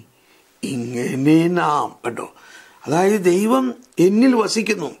നീ ഇങ്ങനെ നാം, കേട്ടോ. അതായത് ദൈവം എന്നിൽ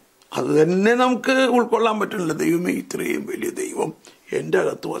വസിക്കുന്നു. അത് തന്നെ നമുക്ക് ഉൾക്കൊള്ളാൻ പറ്റുന്നില്ല. ദൈവമേ, ഇത്രയും വലിയ ദൈവം എൻ്റെ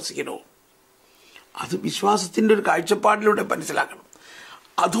അകത്ത് വസിക്കണോ? അത് വിശ്വാസത്തിൻ്റെ ഒരു കാഴ്ചപ്പാടിലൂടെ മനസ്സിലാക്കണം.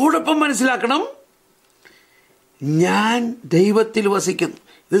 അതോടൊപ്പം മനസ്സിലാക്കണം ഞാൻ ദൈവത്തിൽ വസിക്കുന്നു.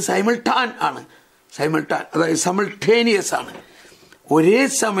 ഇത് അതായത് സമൾട്ടേനിയസ് ആണ്. ഒരേ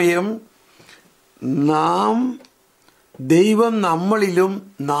സമയം ദൈവം നമ്മളിലും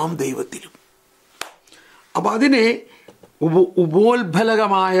നാം ദൈവത്തിലും. അപ്പം അതിനെ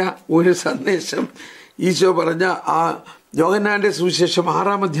ഉപോത്ഫലകമായ ഒരു സന്ദേശം ഈശോ പറഞ്ഞ ആ യോഹന്നാന്റെ സുവിശേഷം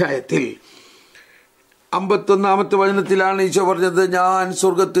 6-ാം അധ്യായത്തിൽ 51-ാമത്തെ വചനത്തിലാണ് ഈശോ പറഞ്ഞത്, ഞാൻ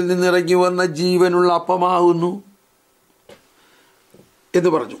സ്വർഗത്തിൽ നിന്നിറങ്ങി വന്ന ജീവനുള്ള അപ്പമാകുന്നു എന്ന്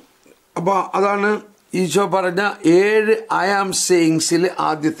പറഞ്ഞു. അപ്പോൾ അതാണ് ഈശോ പറഞ്ഞ 7 അയാം സേയിങ്സിൽ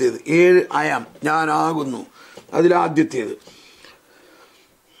ആദ്യത്തേത്. 7 അയാം, ഞാനാകുന്നു, അതിലാദ്യത്തേത്.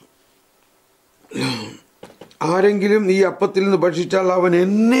 ആരെങ്കിലും ഈ അപ്പത്തിൽ നിന്ന് ഭക്ഷിച്ചാൽ അവൻ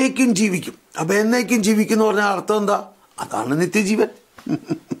എന്നേക്കും ജീവിക്കും. അപ്പം എന്നേക്കും ജീവിക്കും എന്ന് പറഞ്ഞാൽ അർത്ഥം എന്താ? അതാണ് നിത്യജീവൻ.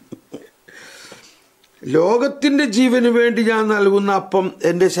 ലോകത്തിൻ്റെ ജീവന് വേണ്ടി ഞാൻ നൽകുന്ന അപ്പം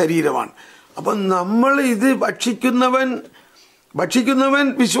എൻ്റെ ശരീരമാണ്. അപ്പം നമ്മൾ ഇത് ഭക്ഷിക്കുന്നവൻ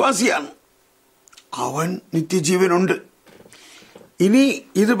വിശ്വാസിയാണ്, അവൻ നിത്യജീവനുണ്ട്. ഇനി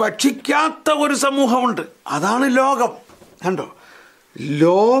ഇത് ഭക്ഷിക്കാത്ത ഒരു സമൂഹമുണ്ട്, അതാണ് ലോകം. കണ്ടോ,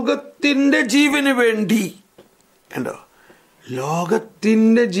 ലോകത്തിൻ്റെ ജീവന് വേണ്ടി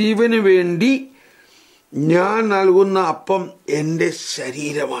ലോകത്തിൻ്റെ ജീവന് വേണ്ടി ഞാൻ നൽകുന്ന അപ്പം എൻ്റെ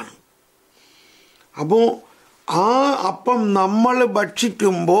ശരീരമാണ്. അപ്പോൾ ആ അപ്പം നമ്മൾ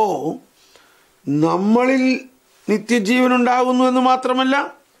ഭക്ഷിക്കുമ്പോൾ നമ്മളിൽ നിത്യജീവനുണ്ടാകുന്നു എന്ന് മാത്രമല്ല,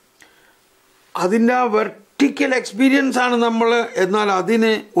 അതിൻ്റെ ആ വെർട്ടിക്കൽ എക്സ്പീരിയൻസ് ആണ് നമ്മൾ. എന്നാൽ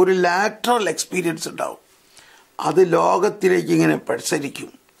അതിന് ഒരു ലാറ്ററൽ എക്സ്പീരിയൻസ് ഉണ്ടാവും. അത് ലോകത്തിലേക്ക് ഇങ്ങനെ പ്രസരിക്കും.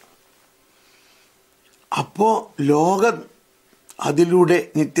 അപ്പോൾ ലോകം അതിലൂടെ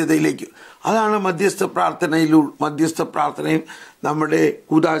നിത്യതയിലേക്ക്. അതാണ് മധ്യസ്ഥ പ്രാർത്ഥനയും നമ്മുടെ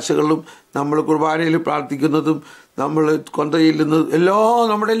കൂദാശകളും നമ്മൾ കുർബാനയിൽ പ്രാർത്ഥിക്കുന്നതും നമ്മൾ കൊന്ത ചെല്ലുന്നതും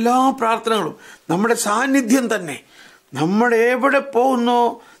നമ്മുടെ എല്ലാ പ്രാർത്ഥനകളും നമ്മുടെ സാന്നിധ്യം തന്നെ. നമ്മുടെ എവിടെ പോകുന്നോ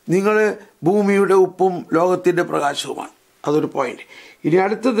നിങ്ങൾ ഭൂമിയുടെ ഉപ്പും ലോകത്തിൻ്റെ പ്രകാശവുമാണ്. അതൊരു പോയിന്റ്. ഇനി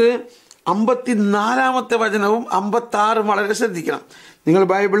അടുത്തത് 54-ാമത്തെ വചനവും 56 വളരെ ശ്രദ്ധിക്കണം. നിങ്ങൾ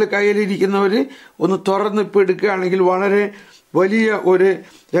ബൈബിൾ കയ്യിലിരിക്കുന്നവർ ഒന്ന് തുറന്നിപ്പോൾ എടുക്കുകയാണെങ്കിൽ വളരെ വലിയ ഒരു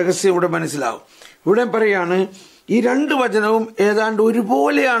രഹസ്യം ഇവിടെ മനസ്സിലാവും. ഇവിടെ പറയാണ്, ഈ 2 വചനവും ഏതാണ്ട്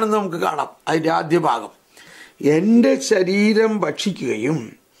ഒരുപോലെയാണെന്ന് നമുക്ക് കാണാം. അതിൻ്റെ ആദ്യ ഭാഗം, എൻ്റെ ശരീരം ഭക്ഷിക്കുകയും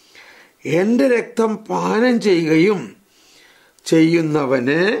എൻ്റെ രക്തം പാനം ചെയ്യുകയും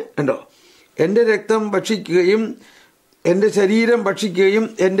ചെയ്യുന്നവന്, കണ്ടോ, എൻ്റെ രക്തം ഭക്ഷിക്കുകയും എൻ്റെ ശരീരം ഭക്ഷിക്കുകയും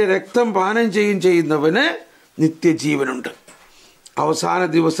എൻ്റെ രക്തം പാനം ചെയ്യുന്നവന് നിത്യജീവനുണ്ട്, അവസാന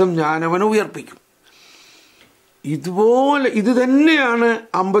ദിവസം ഞാനവനെ ഉയർപ്പിക്കും. ഇത് തന്നെയാണ്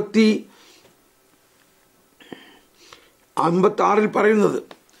 56-ൽ പറയുന്നത്.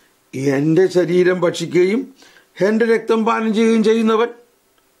 എൻ്റെ ശരീരം ഭക്ഷിക്കുകയും എൻ്റെ രക്തം പാനം ചെയ്യുകയും ചെയ്യുന്നവൻ,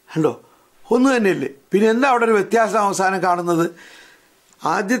 കണ്ടോ, ഒന്ന് തന്നെയല്ലേ? പിന്നെ എന്താ അവിടെ ഒരു വ്യത്യാസം അവസാനം കാണുന്നത്?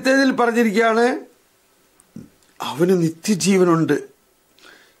 ആദ്യത്തേതിൽ പറഞ്ഞിരിക്കുകയാണ് അവന് നിത്യജീവനുണ്ട്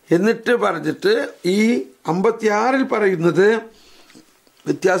എന്നിട്ട് പറഞ്ഞിട്ട് ഈ 56 പറയുന്നത്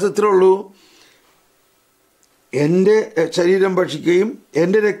വ്യത്യാസത്തിലുള്ളൂ, എൻ്റെ ശരീരം ഭക്ഷിക്കുകയും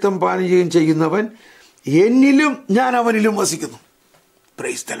എൻ്റെ രക്തം പാനം ചെയ്യുകയും ചെയ്യുന്നവൻ എന്നിലും ഞാൻ അവനിലും വസിക്കുന്നു.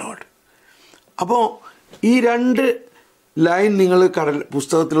 Praise the lord. അപ്പോൾ ഈ 2 ലൈൻ നിങ്ങൾ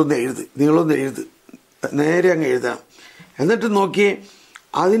പുസ്തകത്തിലൊന്ന് നിങ്ങളൊന്ന് എഴുത്, നേരെ അങ്ങ് എഴുതാം. എന്നിട്ട് നോക്കി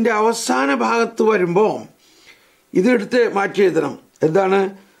അതിൻ്റെ അവസാന ഭാഗത്ത് വരുമ്പോൾ ഇതെടുത്ത് മാറ്റി എഴുതണം. എന്താണ്?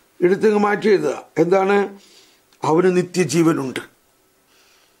 എടുത്ത് മാറ്റി എഴുതുക. എന്താണ്? അവന് നിത്യജീവനുണ്ട്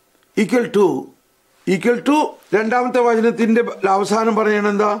ഈക്വൽ ടു രണ്ടാമത്തെ വചനത്തിൻ്റെ അവസാനം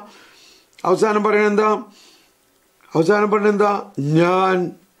പറയണെന്താ? ഞാൻ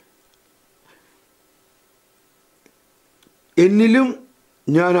എന്നിലും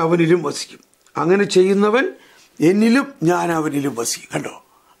ഞാൻ അവനിലും വസിക്കും. അങ്ങനെ ചെയ്യുന്നവൻ എന്നിലും ഞാൻ അവനിലും വസിക്കും. കണ്ടോ?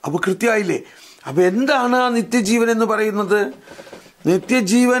 അപ്പോൾ കൃത്യമായില്ലേ? അപ്പോൾ എന്താണ് ആ നിത്യജീവൻ എന്ന് പറയുന്നത്?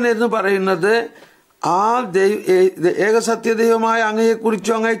 നിത്യജീവൻ എന്ന് പറയുന്നത് ആ ഏകസത്യദൈവമായ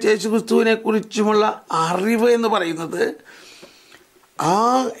അങ്ങയെക്കുറിച്ചും അങ്ങേ യേശുക്രിസ്തുവിനെ കുറിച്ചുമുള്ള അറിവ് എന്ന് പറയുന്നത്, ആ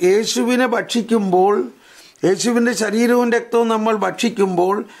യേശുവിനെ ഭക്ഷിക്കുമ്പോൾ, യേശുവിൻ്റെ ശരീരവും രക്തവും നമ്മൾ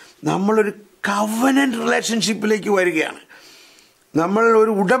ഭക്ഷിക്കുമ്പോൾ നമ്മളൊരു കവനന്റ് റിലേഷൻഷിപ്പിലേക്ക് വരികയാണ്. നമ്മൾ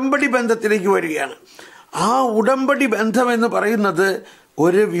ഒരു ഉടമ്പടി ബന്ധത്തിലേക്ക് വരികയാണ്. ആ ഉടമ്പടി ബന്ധം എന്ന് പറയുന്നത്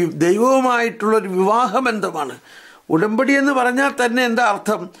ഒരു ദൈവവുമായിട്ടുള്ളൊരു വിവാഹ ബന്ധമാണ്. ഉടമ്പടി എന്ന് പറഞ്ഞാൽ തന്നെ എന്താ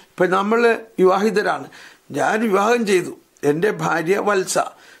അർത്ഥം? ഇപ്പം നമ്മൾ വിവാഹിതരാണ്, ഞാൻ വിവാഹം ചെയ്തു, എൻ്റെ ഭാര്യ വത്സ,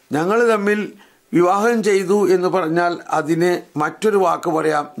 ഞങ്ങൾ തമ്മിൽ വിവാഹം ചെയ്തു എന്ന് പറഞ്ഞാൽ അതിന് മറ്റൊരു വാക്ക്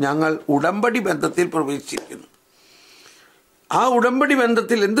പറയാം, ഞങ്ങൾ ഉടമ്പടി ബന്ധത്തിൽ പ്രവേശിച്ചിരിക്കുന്നു. ആ ഉടമ്പടി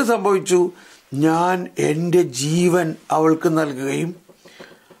ബന്ധത്തിൽ എന്ത് സംഭവിച്ചു? ഞാൻ എൻ്റെ ജീവൻ അവൾക്ക് നൽകുകയും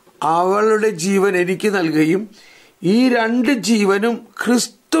അവളുടെ ജീവൻ എനിക്ക് നൽകുകയും ഈ 2 ജീവനും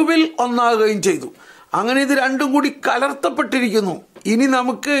ക്രിസ്തുവിൽ ഒന്നാകുകയും ചെയ്തു. അങ്ങനെ ഇത് രണ്ടും കൂടി കലർത്തപ്പെട്ടിരിക്കുന്നു. ഇനി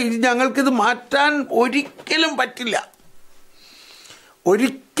ഞങ്ങൾക്കിത് മാറ്റാൻ ഒരിക്കലും പറ്റില്ല.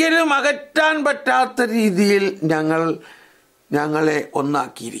 ഒരിക്കലും അകറ്റാൻ പറ്റാത്ത രീതിയിൽ ഞങ്ങളെ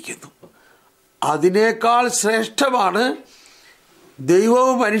ഒന്നാക്കിയിരിക്കുന്നു. അതിനേക്കാൾ ശ്രേഷ്ഠമാണ്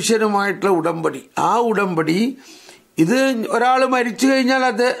ദൈവവും മനുഷ്യനുമായിട്ടുള്ള ഉടമ്പടി. ആ ഉടമ്പടി ഇത് ഒരാൾ മരിച്ചു കഴിഞ്ഞാൽ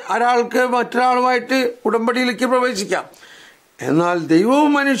അത് ഒരാൾക്ക് മറ്റൊരാളുമായിട്ട് ഉടമ്പടിയിലേക്ക് പ്രവേശിക്കാം. എന്നാൽ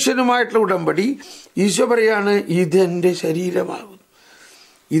ദൈവവും മനുഷ്യനുമായിട്ടുള്ള ഉടമ്പടി ഈശോ പറയാണ്, ഇതെൻ്റെ ശരീരമാകുന്നു,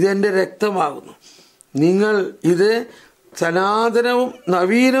 ഇതെൻ്റെ രക്തമാകുന്നു. നിങ്ങൾ ഇത് സനാതനവും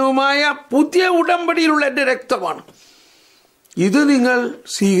നവീനവുമായ പുതിയ ഉടമ്പടിയിലുള്ള എൻ്റെ രക്തമാണ്. ഇത് നിങ്ങൾ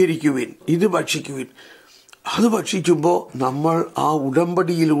സ്വീകരിക്കുവിൻ, ഇത് ഭക്ഷിക്കുവിൻ. അത് ഭക്ഷിക്കുമ്പോൾ നമ്മൾ ആ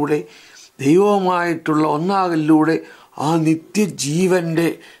ഉടമ്പടിയിലൂടെ ദൈവവുമായിട്ടുള്ള ഒന്നാകലിലൂടെ ആ നിത്യജീവൻ്റെ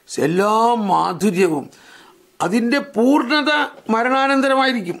എല്ലാ മാധുര്യവും അതിൻ്റെ പൂർണ്ണത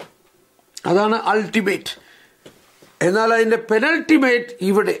മരണാനന്തരമായിരിക്കും. അതാണ് അൾട്ടിമേറ്റ്. എന്നാൽ അതിൻ്റെ പെനൾട്ടിമേറ്റ്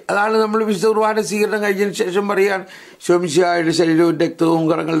ഇവിടെ. അതാണ് നമ്മൾ വിശുദ്ധ കുർബാന സ്വീകരണം കഴിഞ്ഞതിന് ശേഷം പറയാൻ, ശംശിയായുടെ ശരീരവും രക്തവും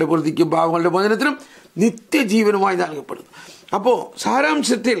കടങ്ങളുടെ പ്രതിക്കും പാവങ്ങളുടെ മോചനത്തിനും നിത്യജീവനുമായി നൽകപ്പെടുന്നു. അപ്പോൾ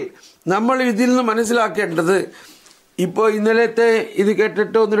സാരാംശത്തിൽ നമ്മൾ ഇതിൽ നിന്ന് മനസ്സിലാക്കേണ്ടത്, ഇപ്പോൾ ഇന്നലത്തെ ഇത്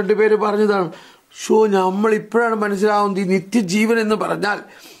കേട്ടിട്ട് 1-2 പേര് പറഞ്ഞതാണ്, നമ്മളിപ്പോഴാണ് മനസ്സിലാവുന്നത് ഈ നിത്യജീവൻ എന്ന് പറഞ്ഞാൽ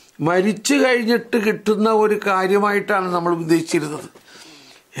മരിച്ചു കഴിഞ്ഞിട്ട് കിട്ടുന്ന ഒരു കാര്യമായിട്ടാണ് നമ്മൾ ഉദ്ദേശിച്ചിരുന്നത്.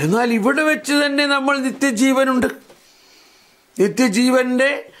 എന്നാൽ ഇവിടെ വെച്ച് തന്നെ നമ്മൾ നിത്യജീവനുണ്ട്.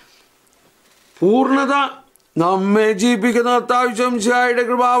 നിത്യജീവന്റെ പൂർണ്ണത നമ്മെ ജീവിപ്പിക്കുന്ന കർത്താവ് ശംശിയായുടെ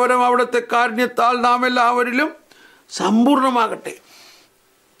കൃപാവരം അവിടുത്തെ കാരുണ്യത്താൽ നാം എല്ലാവരിലും സമ്പൂർണ്ണമാകട്ടെ.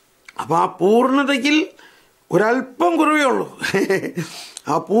 അപ്പം ആ പൂർണ്ണതയിൽ ഒരല്പം കുറവേ ഉള്ളൂ.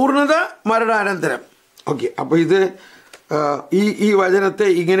 ആ പൂർണ്ണത മരണാനന്തരം. ഓക്കെ, അപ്പോൾ ഇത് ഈ വചനത്തെ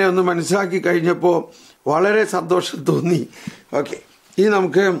ഇങ്ങനെ ഒന്ന് മനസ്സിലാക്കി കഴിഞ്ഞപ്പോൾ വളരെ സന്തോഷം തോന്നി. ഓക്കെ, ഇനി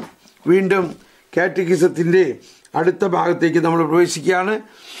നമുക്ക് വീണ്ടും കാറ്റക്കിസത്തിൻ്റെ അടുത്ത ഭാഗത്തേക്ക് നമ്മൾ പ്രവേശിക്കുകയാണ്.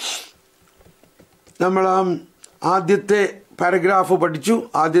 നമ്മൾ ആദ്യത്തെ പാരഗ്രാഫ് പഠിച്ചു.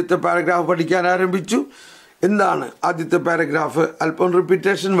 ആദ്യത്തെ പാരഗ്രാഫ് പഠിക്കാൻ ആരംഭിച്ചു. എന്താണ് ആദ്യത്തെ പാരഗ്രാഫ്? അല്പം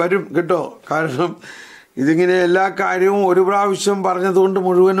റിപ്പീറ്റേഷൻ വരും കേട്ടോ, കാരണം ഇതിങ്ങനെ എല്ലാ കാര്യവും ഒരു പ്രാവശ്യം പറഞ്ഞതുകൊണ്ട്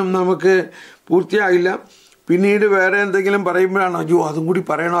മുഴുവനും നമുക്ക് പൂർത്തിയാകില്ല. പിന്നീട് വേറെ എന്തെങ്കിലും പറയുമ്പോഴാണ് അതും കൂടി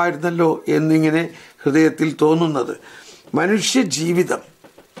പറയണമായിരുന്നല്ലോ എന്നിങ്ങനെ ഹൃദയത്തിൽ തോന്നുന്നത്. മനുഷ്യ ജീവിതം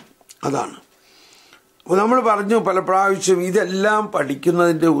അതാണ്. അപ്പോൾ നമ്മൾ പറഞ്ഞു പല പ്രാവശ്യം, ഇതെല്ലാം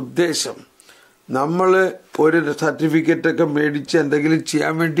പഠിക്കുന്നതിൻ്റെ ഉദ്ദേശം നമ്മൾ ഒരു സർട്ടിഫിക്കറ്റൊക്കെ മേടിച്ച് എന്തെങ്കിലും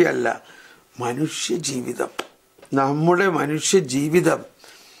ചെയ്യാൻ വേണ്ടിയല്ല. മനുഷ്യജീവിതം, നമ്മുടെ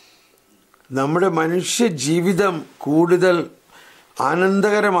മനുഷ്യജീവിതം കൂടുതൽ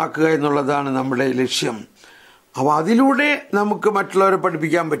ആനന്ദകരമാക്കുക എന്നുള്ളതാണ് നമ്മുടെ ലക്ഷ്യം. അപ്പോൾ അതിലൂടെ നമുക്ക് മറ്റുള്ളവരെ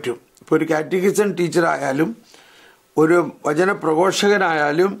പഠിപ്പിക്കാൻ പറ്റും. ഇപ്പോൾ ഒരു കാറ്റഗിസം ടീച്ചറായാലും ഒരു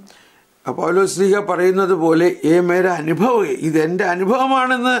വചനപ്രഘോഷകനായാലും പൗലോസ്ലീഹ പറയുന്നത് പോലെ മേര അനുഭവം, ഇതെൻ്റെ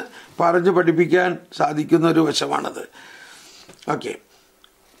അനുഭവമാണെന്ന് പറഞ്ഞ് പഠിപ്പിക്കാൻ സാധിക്കുന്ന ഒരു വശമാണത്. ഓക്കെ,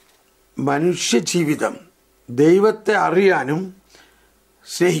 മനുഷ്യ ജീവിതം ദൈവത്തെ അറിയാനും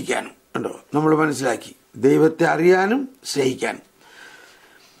സ്നേഹിക്കാനും ഉണ്ടോ, നമ്മൾ മനസ്സിലാക്കി. ദൈവത്തെ അറിയാനും സ്നേഹിക്കാനും.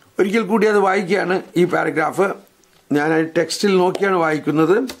 ഒരിക്കൽ കൂടി അത് വായിക്കുകയാണ് ഈ പാരഗ്രാഫ്. ഞാൻ ടെക്സ്റ്റിൽ നോക്കിയാണ്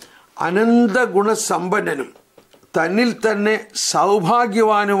വായിക്കുന്നത്. അനന്ത ഗുണസമ്പന്നനും തന്നിൽ തന്നെ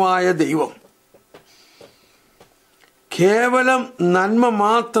സൗഭാഗ്യവാനുമായ ദൈവം കേവലം നന്മ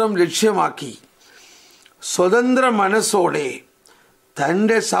മാത്രം ലക്ഷ്യമാക്കി സ്വതന്ത്ര മനസ്സോടെ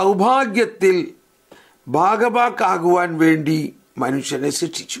തൻ്റെ സൗഭാഗ്യത്തിൽ ഭാഗഭാക്കാകുവാൻ വേണ്ടി മനുഷ്യനെ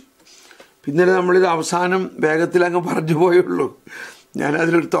സൃഷ്ടിച്ചു. പിന്നീട് നമ്മളിത് അവസാനം വേഗത്തിൽ അങ്ങ് പറഞ്ഞു പോയുള്ളൂ.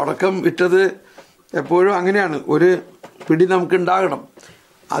 ഞാനതിലൊരു തുടക്കം ഇട്ടത് എപ്പോഴും അങ്ങനെയാണ്. ഒരു പിടി നമുക്കുണ്ടാകണം,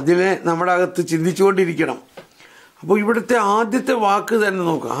 അതിനെ നമ്മുടെ അകത്ത് ചിന്തിച്ചുകൊണ്ടിരിക്കണം. അപ്പോൾ ഇവിടുത്തെ ആദ്യത്തെ വാക്ക് തന്നെ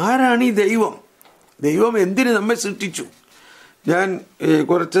നോക്കുക. ആരാണ് ഈ ദൈവം? ദൈവം എന്തിന് നമ്മെ സൃഷ്ടിച്ചു? ഞാൻ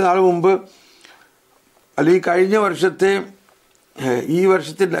കുറച്ച് നാൾ മുമ്പ്, അല്ലെങ്കിൽ കഴിഞ്ഞ വർഷത്തെ, ഈ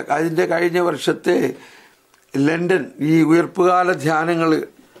വർഷത്തിൻ്റെ അതിൻ്റെ കഴിഞ്ഞ വർഷത്തെ ലണ്ടൻ ഈ ഉയർപ്പുകാല ധ്യാനങ്ങൾ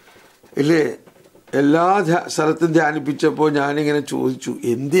ഇല്ലേ, എല്ലാ സ്ഥലത്തും ധ്യാനിപ്പിച്ചപ്പോൾ ഞാനിങ്ങനെ ചോദിച്ചു,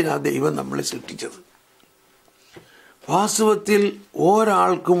 എന്തിനാ ദൈവം നമ്മളെ സൃഷ്ടിച്ചത്? വാസ്തവത്തിൽ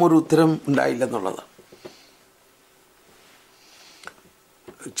ഒരാൾക്കും ഒരു ഉത്തരം ഉണ്ടായില്ലെന്നുള്ളതാണ്.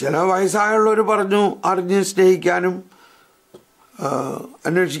 ചില വയസ്സായുള്ളവർ പറഞ്ഞു അറിഞ്ഞ് സ്നേഹിക്കാനും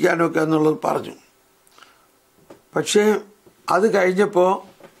അന്വേഷിക്കാനും ഒക്കെ എന്നുള്ളത് പറഞ്ഞു. പക്ഷേ അത് കഴിഞ്ഞപ്പോൾ,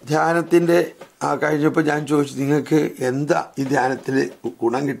 ധ്യാനത്തിൻ്റെ കഴിഞ്ഞപ്പോൾ ഞാൻ ചോദിച്ചു, നിങ്ങൾക്ക് എന്താ ഈ ധ്യാനത്തിൽ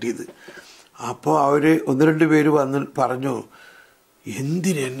ഗുണം കിട്ടിയത്? അപ്പോൾ അവർ 1-2 പേര് വന്ന് പറഞ്ഞു,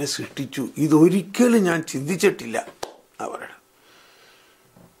 എന്തിനെന്നെ സൃഷ്ടിച്ചു? ഇതൊരിക്കലും ഞാൻ ചിന്തിച്ചിട്ടില്ല. അവരുടെ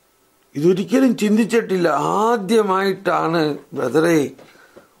ഇതൊരിക്കലും ചിന്തിച്ചിട്ടില്ല. ആദ്യമായിട്ടാണ് ബ്രദറെ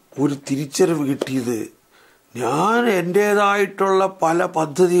ഒരു തിരിച്ചറിവ് കിട്ടിയത്. ഞാൻ എൻ്റേതായിട്ടുള്ള പല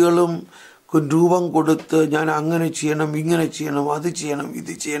പദ്ധതികളും രൂപം കൊടുത്ത് ഞാൻ അങ്ങനെ ചെയ്യണം, ഇങ്ങനെ ചെയ്യണം, അത് ചെയ്യണം,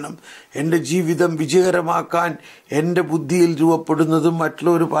 ഇത് ചെയ്യണം, എൻ്റെ ജീവിതം വിജയകരമാക്കാൻ എൻ്റെ ബുദ്ധിയിൽ രൂപപ്പെടുന്നതും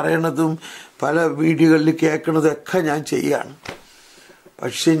മറ്റുള്ളവർ പറയണതും പല വീഡിയോകളിൽ കേൾക്കുന്നതൊക്കെ ഞാൻ ചെയ്യാണ്.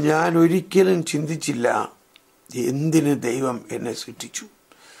 പക്ഷെ ഞാൻ ഒരിക്കലും ചിന്തിച്ചില്ല എന്തിന് ദൈവം എന്നെ സൃഷ്ടിച്ചു.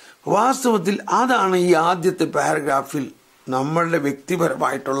 വാസ്തവത്തിൽ അതാണ് ഈ ആദ്യത്തെ പാരഗ്രാഫിൽ നമ്മളുടെ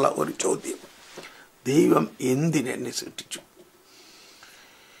വ്യക്തിപരമായിട്ടുള്ള ഒരു ചോദ്യം. ദൈവം എന്തിനെന്നെ സൃഷ്ടിച്ചു?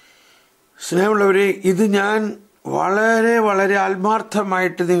 സ്നേഹമുള്ളവരെ, ഇത് ഞാൻ വളരെ വളരെ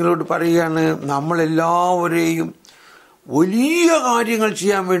ആത്മാർത്ഥമായിട്ട് നിങ്ങളോട് പറയുകയാണ്. നമ്മളെല്ലാവരെയും വലിയ കാര്യങ്ങൾ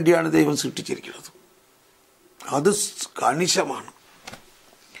ചെയ്യാൻ വേണ്ടിയാണ് ദൈവം സൃഷ്ടിച്ചിരിക്കുന്നത്. അത് കണിശമാണ്.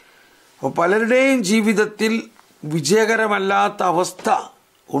 അപ്പോൾ പലരുടെയും ജീവിതത്തിൽ വിജയകരമല്ലാത്ത അവസ്ഥ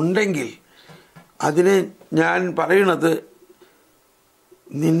ഉണ്ടെങ്കിൽ അതിന് ഞാൻ പറയണത്,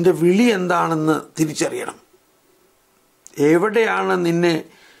 നിന്റെ വിളി എന്താണെന്ന് തിരിച്ചറിയണം. എവിടെയാണ്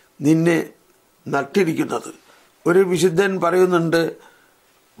നിന്നെ നട്ടിരിക്കുന്നത്? ഒരു വിശുദ്ധൻ പറയുന്നുണ്ട്,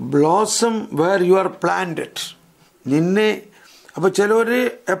 blossom where you are planted. നിന്നെ അപ്പോൾ ചിലവർ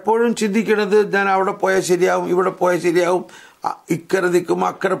എപ്പോഴും ചിന്തിക്കണത്, ഞാൻ അവിടെ പോയാൽ ശരിയാവും, ഇവിടെ പോയാൽ ശരിയാവും, ഇക്കരെ നിൽക്കും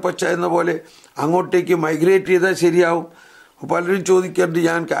അക്കരെ പച്ച എന്ന പോലെ അങ്ങോട്ടേക്ക് മൈഗ്രേറ്റ് ചെയ്താൽ ശരിയാവും. പലരും ചോദിക്കാറുണ്ട്,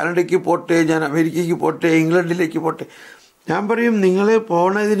 ഞാൻ കാനഡയ്ക്ക് പോട്ടെ, ഞാൻ അമേരിക്കയ്ക്ക് പോട്ടെ, ഇംഗ്ലണ്ടിലേക്ക് പോട്ടെ. ഞാൻ പറയും, നിങ്ങൾ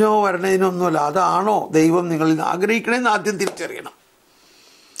പോണതിനോ വരണതിനോ ഒന്നുമല്ല, അതാണോ ദൈവം നിങ്ങളിൽ നിന്ന് ആഗ്രഹിക്കണമെന്ന് ആദ്യം തിരിച്ചറിയണം.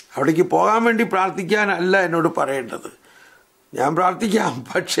 അവിടേക്ക് പോകാൻ വേണ്ടി പ്രാർത്ഥിക്കാനല്ല എന്നോട് പറയേണ്ടത്. ഞാൻ പ്രാർത്ഥിക്കാം,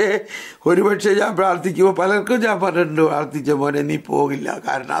 പക്ഷേ ഒരുപക്ഷെ ഞാൻ പ്രാർത്ഥിക്കുമ്പോൾ പലർക്കും ഞാൻ പറഞ്ഞിട്ടുണ്ട്, പ്രാർത്ഥിച്ച മോനെ നീ പോകില്ല,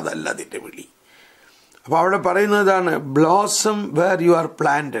 കാരണം അതല്ല അതിൻ്റെ വിളി. അപ്പോൾ അവിടെ പറയുന്നതാണ്, blossom where you are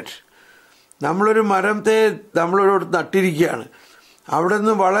planted. നമ്മളൊരു മരത്തെ നമ്മളൊരു നട്ടിരിക്കുകയാണ്, അവിടെ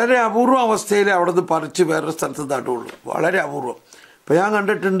നിന്ന് വളരെ അപൂർവ അവസ്ഥയിൽ അവിടെ നിന്ന് പറിച്ച് വേറൊരു സ്ഥലത്ത് നടുള്ളൂ, വളരെ അപൂർവം. ഇപ്പോൾ ഞാൻ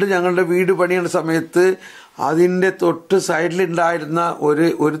കണ്ടിട്ടുണ്ട്, ഞങ്ങളുടെ വീട് പണിയുന്ന സമയത്ത് അതിൻ്റെ തൊട്ട് സൈഡിലുണ്ടായിരുന്ന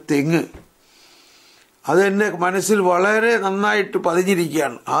ഒരു തെങ്ങ്, അതെൻ്റെ മനസ്സിൽ വളരെ നന്നായിട്ട്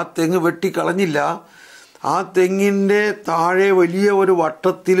പതിഞ്ഞിരിക്കുകയാണ്. ആ തെങ്ങ് വെട്ടിക്കളഞ്ഞില്ല. ആ തെങ്ങിൻ്റെ താഴെ വലിയ ഒരു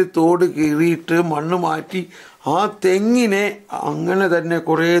വട്ടത്തിൽ തോട് കീറിയിട്ട് മണ്ണ് മാറ്റി ആ തെങ്ങിനെ അങ്ങനെ തന്നെ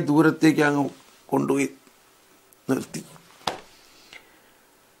കുറേ ദൂരത്തേക്ക് അങ്ങ് കൊണ്ടുപോയി നിർത്തി.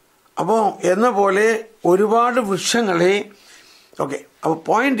 അപ്പോൾ എന്ന പോലെ ഒരുപാട് വൃക്ഷങ്ങളെ അപ്പോൾ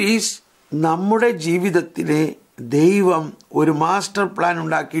പോയിന്റ് ഈസ്, നമ്മുടെ ജീവിതത്തിലെ ദൈവം ഒരു മാസ്റ്റർ പ്ലാൻ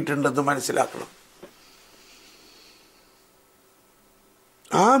ഉണ്ടാക്കിയിട്ടുണ്ടെന്ന് മനസ്സിലാക്കണം.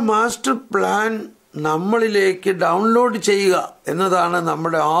 ആ മാസ്റ്റർ പ്ലാൻ നമ്മളിലേക്ക് ഡൗൺലോഡ് ചെയ്യുക എന്നതാണ്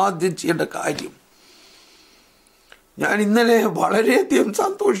നമ്മുടെ ആദ്യം ചെയ്യേണ്ട കാര്യം. ഞാൻ ഇന്നലെ വളരെയധികം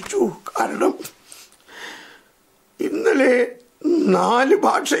സന്തോഷിച്ചു. കാരണം ഇന്നലെ 4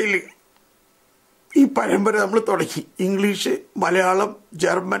 ഭാഷയിൽ ഈ പരമ്പര നമ്മൾ തുടങ്ങി. ഇംഗ്ലീഷ്, മലയാളം,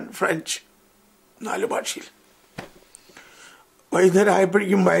 ജർമ്മൻ, ഫ്രഞ്ച്, 4 ഭാഷയിൽ. വൈകുന്നേരം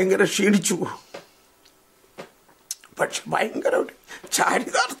ആയപ്പോഴേക്കും ഭയങ്കര ക്ഷീണിച്ചു. പക്ഷെ ഭയങ്കര ഒരു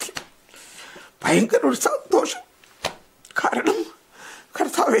ചാരിതാർത്ഥ്യം, ഭയങ്കര ഒരു സന്തോഷം. കാരണം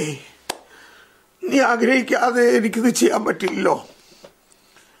കർത്താവേ, നീ ആഗ്രഹിക്കാതെ എനിക്കിത് ചെയ്യാൻ പറ്റില്ലല്ലോ.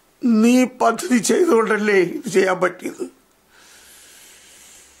 നീ പദ്ധതി ചെയ്തുകൊണ്ടല്ലേ ഇത് ചെയ്യാൻ പറ്റിയത്.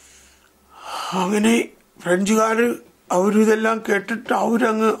 അങ്ങനെ ഫ്രഞ്ചുകാർ അവരിതെല്ലാം കേട്ടിട്ട്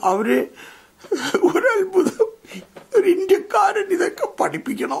അവര് ഒരത്ഭുതം, ഒരു ഇന്ത്യക്കാരൻ ഇതൊക്കെ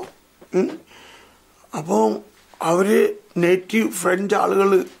പഠിപ്പിക്കണോ? അപ്പോൾ അവര് നേറ്റീവ് ഫ്രഞ്ച് ആളുകൾ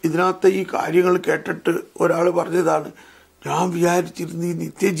ഇതിനകത്ത് ഈ കാര്യങ്ങൾ കേട്ടിട്ട് ഒരാൾ പറഞ്ഞതാണ്, ഞാൻ വിചാരിച്ചിരുന്നു ഈ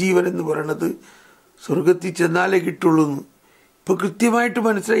നിത്യജീവൻ എന്ന് പറയണത് സ്വർഗത്തിൽ ചെന്നാലേ കിട്ടുള്ളൂ എന്ന്. ഇപ്പൊ കൃത്യമായിട്ട്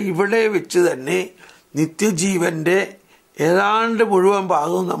മനസ്സിലായി, ഇവിടെ വെച്ച് തന്നെ നിത്യജീവന്റെ ഏതാണ്ട് മുഴുവൻ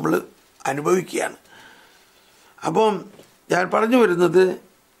ഭാഗവും നമ്മൾ അനുഭവിക്കുകയാണ്. അപ്പം ഞാൻ പറഞ്ഞു വരുന്നത്,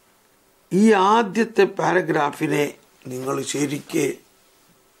 ഈ ആദ്യത്തെ പാരഗ്രാഫിനെ നിങ്ങൾ ശരിക്ക്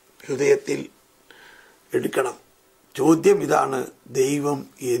ഹൃദയത്തിൽ എടുക്കണം. ചോദ്യം ഇതാണ്, ദൈവം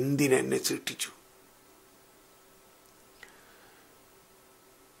എന്തിനെന്നെ സൃഷ്ടിച്ചു?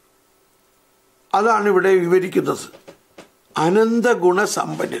 അതാണ് ഇവിടെ വിവരിക്കുന്നത്. അനന്ത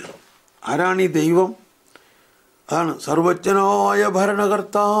ഗുണസമ്പന്നൻ. ആരാണ് ഈ ദൈവം? അതാണ് സർവജ്ഞനായ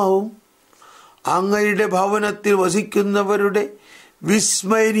ഭരണകർത്താവും അങ്ങയുടെ ഭവനത്തിൽ വസിക്കുന്നവരുടെ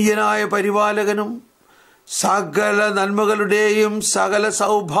വിസ്മരണീയനായ പരിപാലകനും സകല നന്മകളുടെയും സകല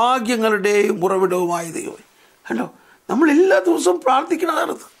സൗഭാഗ്യങ്ങളുടെയും ഉറവിടവുമായ ദൈവം. കണ്ടോ, നമ്മൾ എല്ലാ ദിവസവും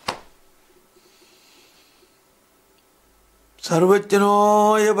പ്രാർത്ഥിക്കണതാണത്.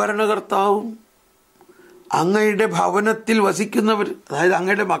 സർവജ്ഞനായ ഭരണകർത്താവും അങ്ങയുടെ ഭവനത്തിൽ വസിക്കുന്നവർ, അതായത്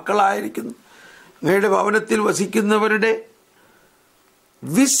അങ്ങയുടെ മക്കളായിരിക്കുന്നു, അങ്ങയുടെ ഭവനത്തിൽ വസിക്കുന്നവരുടെ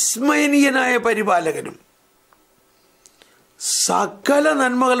വിസ്മയനീയനായ പരിപാലകനും സകല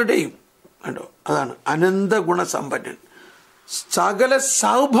നന്മകളുടെയും, കണ്ടോ, അതാണ് അനന്ത ഗുണസമ്പന്നൻ, സകല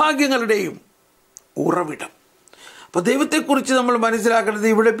സൗഭാഗ്യങ്ങളുടെയും ഉറവിടം. അപ്പോൾ ദൈവത്തെക്കുറിച്ച് നമ്മൾ മനസ്സിലാക്കേണ്ടത്,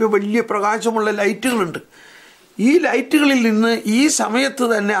 ഇവിടെ ഇപ്പോൾ വലിയ പ്രകാശമുള്ള ലൈറ്റുകളുണ്ട്. ഈ ലൈറ്റുകളിൽ നിന്ന് ഈ സമയത്ത്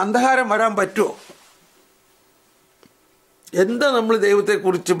തന്നെ അന്ധകാരം വരാൻ പറ്റുമോ? എന്താ നമ്മൾ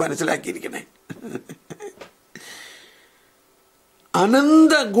ദൈവത്തെക്കുറിച്ച് മനസ്സിലാക്കിയിരിക്കണേ?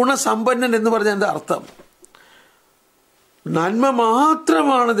 അനന്ത ഗുണസമ്പന്നൻ എന്ന് പറഞ്ഞാൽ എന്താ അർത്ഥം? നന്മ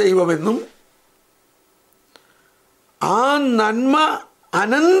മാത്രമാണ് ദൈവമെന്നും ആ നന്മ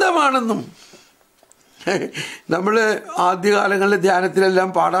അനന്തമാണെന്നും നമ്മൾ ആദ്യകാലങ്ങളിലെ ധ്യാനത്തിലെല്ലാം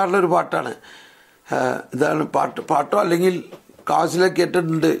പാടാറുള്ളൊരു പാട്ടാണ്. ഇതാണ് പാട്ടോ അല്ലെങ്കിൽ കാസിലൊക്കെ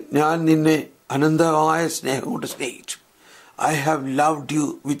കേട്ടിട്ടുണ്ട്, ഞാൻ നിന്നെ അനന്തമായ സ്നേഹം കൊണ്ട് സ്നേഹിച്ചു. I have loved you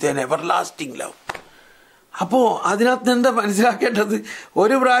with an everlasting love. അപ്പോൾ അതിനകത്ത് എന്താ മനസ്സിലാക്കേണ്ടത്?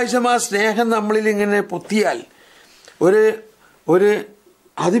 ഒരു പ്രാവശ്യം ആ സ്നേഹം നമ്മളിൽ ഇങ്ങനെ പൊത്തിയാൽ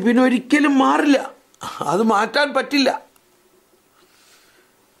അത് പിന്നെ ഒരിക്കലും മാറില്ല, അത് മാറ്റാൻ പറ്റില്ല.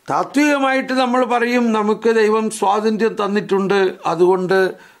 താത്വികമായിട്ട് നമ്മൾ പറയും, നമുക്ക് ദൈവം സ്വാതന്ത്ര്യം തന്നിട്ടുണ്ട്, അതുകൊണ്ട്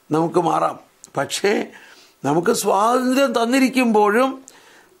നമുക്ക് മാറാം. പക്ഷേ നമുക്ക് സ്വാതന്ത്ര്യം തന്നിരിക്കുമ്പോഴും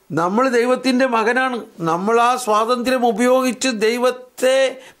നമ്മൾ ദൈവത്തിൻ്റെ മകനാണ്. നമ്മൾ ആ സ്വാതന്ത്ര്യം ഉപയോഗിച്ച് ദൈവത്തെ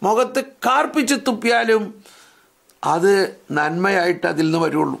മുഖത്ത് കാർപ്പിച്ച് തുപ്പിയാലും അത് നന്മയായിട്ട് അതിൽ നിന്ന്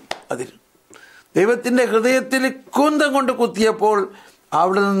വരുള്ളൂ. അതിൽ ദൈവത്തിൻ്റെ ഹൃദയത്തിൽ കുന്തം കൊണ്ട് കുത്തിയപ്പോൾ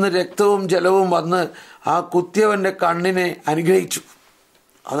അവിടെ നിന്ന് രക്തവും ജലവും വന്ന് ആ കുത്തിയവൻ്റെ കണ്ണിനെ അനുഗ്രഹിച്ചു.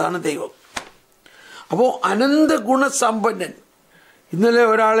 അതാണ് ദൈവം. അപ്പോൾ അനന്ത ഗുണസമ്പന്നൻ. ഇന്നലെ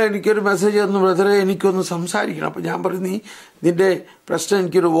ഒരാൾ എനിക്കൊരു മെസ്സേജ് തന്നു, ബ്രദറെ എനിക്കൊന്ന് സംസാരിക്കണം. അപ്പോൾ ഞാൻ പറഞ്ഞു, നീ നിൻ്റെ പ്രശ്നം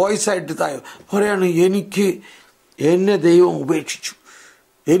എനിക്കൊരു വോയിസ് ആയിട്ട് തായോ. പറയാണ്, എന്നെ ദൈവം ഉപേക്ഷിച്ചു,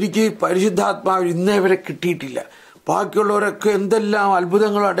 എനിക്ക് പരിശുദ്ധാത്മാവ് ഇന്നേ വരെ കിട്ടിയിട്ടില്ല. ബാക്കിയുള്ളവരൊക്കെ എന്തെല്ലാം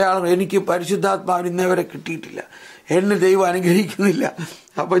അത്ഭുതങ്ങളും അടയാളം, എനിക്ക് പരിശുദ്ധാത്മാവ് ഇന്നേ വരെ കിട്ടിയിട്ടില്ല, എന്നെ ദൈവം അനുഗ്രഹിക്കുന്നില്ല.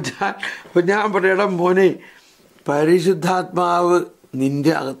 അപ്പോൾ ഞാൻ പറയണം, മോനെ, പരിശുദ്ധാത്മാവ്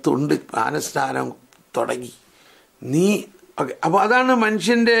നിൻ്റെ അകത്തുണ്ട്, ജ്ഞാനസ്നാനം തുടങ്ങി നീ. ഓക്കെ, അപ്പോൾ അതാണ്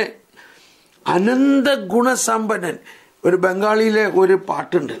മനുഷ്യൻ്റെ അനന്ത ഗുണസമ്പന്നൻ. ഒരു ബംഗാളിയിലെ ഒരു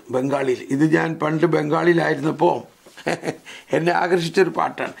പാട്ടുണ്ട്, ബംഗാളിയിൽ. ഇത് ഞാൻ പണ്ട് ബംഗാളിയിലായിരുന്നപ്പോൾ എന്നെ ആകർഷിച്ചൊരു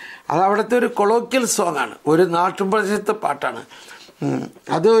പാട്ടാണ്. അത് അവിടുത്തെ ഒരു കൊളോക്കിയൽ സോങ് ആണ്, ഒരു നാട്ടുപ്രദേശത്തെ പാട്ടാണ്.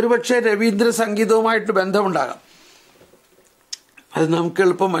 അത് ഒരുപക്ഷെ രവീന്ദ്ര സംഗീതവുമായിട്ട് ബന്ധമുണ്ടാകാം, അത് നമുക്ക്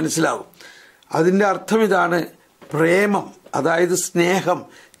എളുപ്പം മനസ്സിലാവും. അതിൻ്റെ അർത്ഥം ഇതാണ്, പ്രേമം, അതായത് സ്നേഹം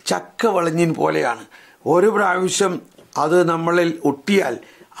ചക്കവളഞ്ഞിൻ പോലെയാണ്. ഒരു പ്രാവശ്യം അത് നമ്മളിൽ ഒട്ടിയാൽ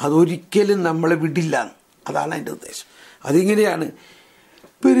അതൊരിക്കലും നമ്മളെ വിടില്ല. അതാണ് അതിൻ്റെ ഉദ്ദേശം. അതിങ്ങനെയാണ്,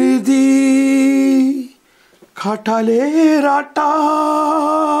 പ്രീതി കാട്ടാലേ രാട്ടാ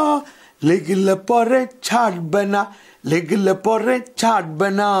ലെഗിലെ പൊറെ ചാട് ബന, ലെഗിലെ പൊറെ ചാട്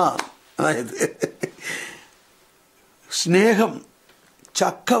ബന. അതായത് സ്നേഹം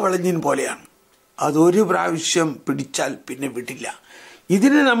ചക്കവളഞ്ഞിൻ പോലെയാണ്. അതൊരു പ്രാവശ്യം പിടിച്ചാൽ പിന്നെ വിടില്ല.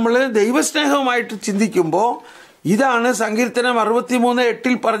 ഇതിനെ നമ്മൾ ദൈവസ്നേഹമായിട്ട് ചിന്തിക്കുമ്പോൾ ഇതാണ് സങ്കീർത്തനം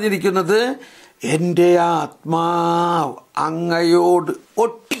 63:8 പറഞ്ഞിരിക്കുന്നത്, എൻ്റെ ആത്മാവ് അങ്ങയോട്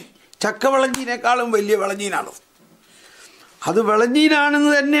ഒട്ടി. ചക്കവളഞ്ഞിനേക്കാളും വലിയ വിളഞ്ഞീനാണ്. അത്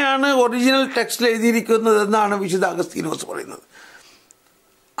വിളഞ്ഞീനാണെന്ന് തന്നെയാണ് ഒറിജിനൽ ടെക്സ്റ്റിൽ എഴുതിയിരിക്കുന്നത് എന്നാണ് വിശുദ്ധ അഗസ്തീനോസ് പറയുന്നത്.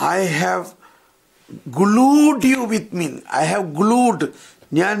 I have glued you with me, I have glued,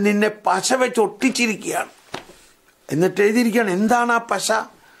 ഞാൻ നിന്നെ പശ വെച്ച് ഒട്ടിച്ചിരിക്കുകയാണ്. എന്നിട്ട് എഴുതിയിരിക്കുകയാണ്, എന്താണ് ആ പശ?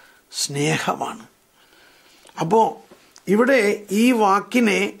 സ്നേഹമാണ്. അപ്പോൾ ഇവിടെ ഈ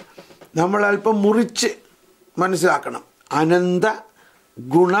വാക്കിനെ നമ്മൾ അല്പം മുറിച്ച് മനസ്സിലാക്കണം. അനന്ത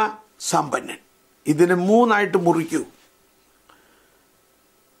ഗുണസമ്പന്നൻ, ഇതിനെ 3 മുറിക്കൂ.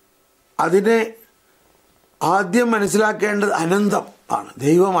 അതിനെ ആദ്യം മനസ്സിലാക്കേണ്ടത് അനന്തം ആണ്.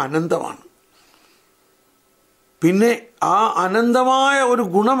 ദൈവം അനന്തമാണ്. പിന്നെ ആ അനന്തമായ ഒരു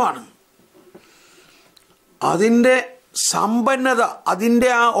ഗുണമാണ്, അതിൻ്റെ സമ്പന്നത, അതിൻ്റെ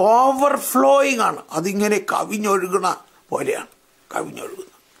ആ ഓവർഫ്ലോയിങ് ആണ്. അതിങ്ങനെ കവിഞ്ഞൊഴുകണ പോലെയാണ്,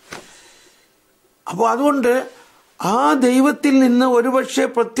 കവിഞ്ഞൊഴുകുന്നത്. അപ്പോൾ അതുകൊണ്ട് ആ ദൈവത്തിൽ നിന്ന് ഒരുപക്ഷെ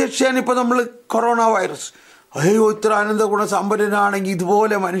പ്രത്യക്ഷമാണ്. ഇപ്പോൾ നമ്മൾ കൊറോണ വൈറസ്, അയ്യോ ഇത്ര ആനന്ദ ഗുണസമ്പന്നനാണെങ്കിൽ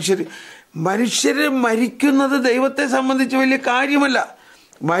ഇതുപോലെ മനുഷ്യർ മരിക്കുന്നത് ദൈവത്തെ സംബന്ധിച്ച് വലിയ കാര്യമല്ല.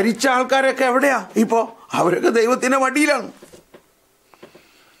 മരിച്ച ആൾക്കാരൊക്കെ എവിടെയാ ഇപ്പോൾ? അവരൊക്കെ ദൈവത്തിൻ്റെ വടിയിലാണ്.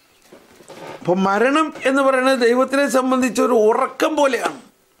 അപ്പോൾ മരണം എന്ന് പറയുന്നത് ദൈവത്തിനെ സംബന്ധിച്ചൊരു ഉറക്കം പോലെയാണ്.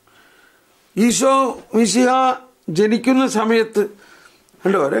 ഈശോ മിശിഹ ജനിക്കുന്ന സമയത്ത്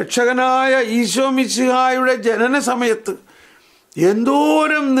കണ്ടോ, രക്ഷകനായ ഈശോ മിശിഹായുടെ ജനന സമയത്ത്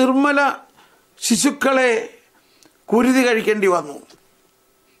എന്തോരം നിർമ്മല ശിശുക്കളെ കുരുതി കഴിക്കേണ്ടി വന്നു.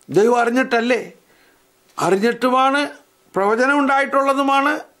 ദൈവം അറിഞ്ഞിട്ടല്ലേ? അറിഞ്ഞിട്ടുമാണ്, പ്രവചനം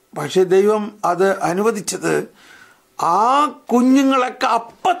ഉണ്ടായിട്ടുള്ളതുമാണ്. പക്ഷെ ദൈവം അത് അനുവദിച്ചത് ആ കുഞ്ഞുങ്ങളൊക്കെ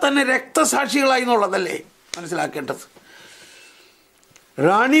അപ്പം തന്നെ രക്തസാക്ഷികളായി എന്നുള്ളതല്ലേ മനസ്സിലാക്കേണ്ടത്.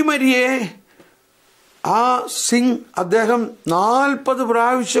 റാണി മരിയെ ആ സിംഗ് അദ്ദേഹം 40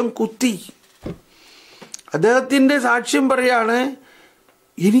 പ്രാവശ്യം കുത്തി. അദ്ദേഹത്തിൻ്റെ സാക്ഷ്യം പറയാണ്,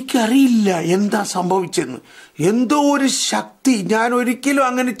 എനിക്കറിയില്ല എന്താ സംഭവിച്ചെന്ന്. എന്തോ ഒരു ശക്തി, ഞാൻ ഒരിക്കലും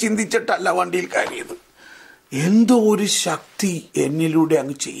അങ്ങനെ ചിന്തിച്ചിട്ടല്ല വണ്ടിയിൽ കയറിയത്, എന്തോ ഒരു ശക്തി എന്നിലൂടെ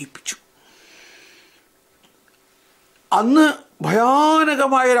അങ്ങ് ചെയ്യിപ്പിച്ചു. അന്ന്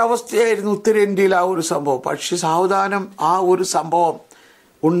ഭയാനകമായൊരവസ്ഥയായിരുന്നു ഉത്തരേന്ത്യയിൽ ആ ഒരു സംഭവം. പക്ഷെ സാവധാനം ആ ഒരു സംഭവം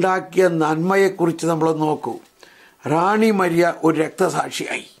ഉണ്ടാക്കിയ നന്മയെക്കുറിച്ച് നമ്മൾ നോക്കൂ. റാണി മരിയ ഒരു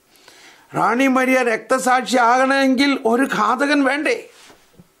രക്തസാക്ഷിയായി. റാണി മരിയ രക്തസാക്ഷി ആകണമെങ്കിൽ ഒരു ഘാതകൻ വേണ്ടേ?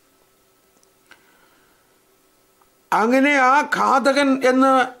 അങ്ങനെ ആ ഘാതകൻ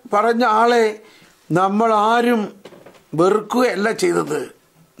എന്ന് പറഞ്ഞ ആളെ നമ്മൾ ആരും വെറുക്കുകയല്ല ചെയ്തത്,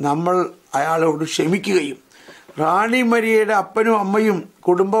 നമ്മൾ അയാളോട് ക്ഷമിക്കുകയും റാണി മരിയയുടെ അപ്പനും അമ്മയും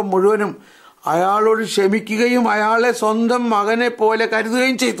കുടുംബം മുഴുവനും അയാളോട് ക്ഷമിക്കുകയും അയാളെ സ്വന്തം മകനെ പോലെ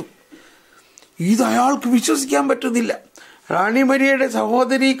കരുതുകയും ചെയ്തു. ഇത് അയാൾക്ക് വിശ്വസിക്കാൻ പറ്റുന്നില്ല. റാണി മരിയയുടെ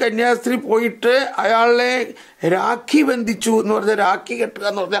സഹോദരി കന്യാസ്ത്രീ പോയിട്ട് അയാളെ രാഖി ബന്ധിച്ചു എന്ന് പറഞ്ഞാൽ, രാഖി കെട്ടുക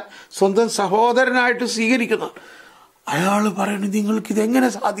എന്ന് പറഞ്ഞാൽ സ്വന്തം സഹോദരനായിട്ട് സ്വീകരിക്കുന്നു. അയാൾ പറയുന്നത്, നിങ്ങൾക്കിതെങ്ങനെ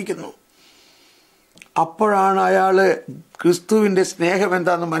സാധിക്കുന്നു? അപ്പോഴാണ് അയാൾ ക്രിസ്തുവിൻ്റെ സ്നേഹം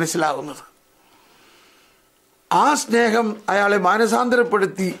എന്താണെന്ന് മനസ്സിലാകുന്നത്. ആ സ്നേഹം അയാളെ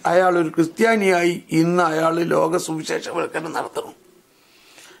മാനസാന്തരപ്പെടുത്തി അയാൾ ഒരു ക്രിസ്ത്യാനിയായി. ഇന്ന് അയാൾ ലോക സുവിശേഷവൽക്കരണം നടത്തണം.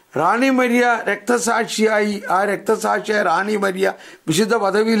 റാണി മരിയ രക്തസാക്ഷിയായി. ആ രക്തസാക്ഷിയായ റാണി മരിയ വിശുദ്ധ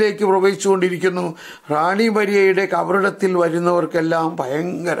പദവിയിലേക്ക് പ്രവേശിച്ചുകൊണ്ടിരിക്കുന്നു. റാണി മരിയയുടെ കബറിടത്തിൽ വരുന്നവർക്കെല്ലാം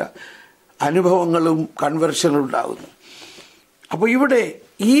ഭയങ്കര അനുഭവങ്ങളും കൺവെർഷനും ഉണ്ടാകുന്നു. അപ്പോൾ ഇവിടെ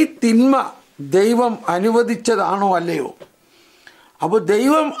ഈ തിന്മ ദൈവം അനുവദിച്ചതാണോ അല്ലയോ? അപ്പോൾ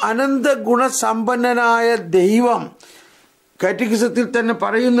ദൈവം അനന്ത ഗുണസമ്പന്നനായ ദൈവം കാറ്റഗിസത്തിൽ തന്നെ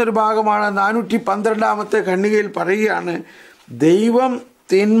പറയുന്നൊരു ഭാഗമാണ്. 412 ഖണ്ഡികയിൽ പറയുകയാണ്, ദൈവം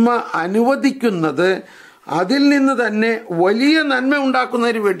തിന്മ അനുവദിക്കുന്നത് അതിൽ നിന്ന് തന്നെ വലിയ നന്മ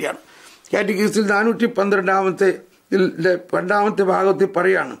ഉണ്ടാക്കുന്നതിന് വേണ്ടിയാണ്. കാറ്റഗിസത്തിൽ 412 ഭാഗത്തിൽ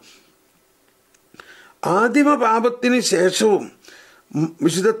പറയാണ്, ആദിമ പാപത്തിന് ശേഷവും,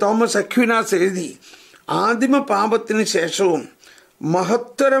 വിശുദ്ധ തോമസ് അക്വിനാസ് എഴുതി, ആദിമ പാപത്തിന് ശേഷവും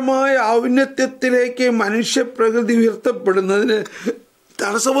മഹത്തരമായ ഔന്നത്യത്തിലേക്ക് മനുഷ്യപ്രകൃതി ഉയർത്തപ്പെടുന്നതിന്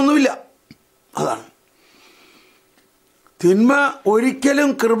തടസ്സമൊന്നുമില്ല. അതാണ് തിന്മ ഒരിക്കലും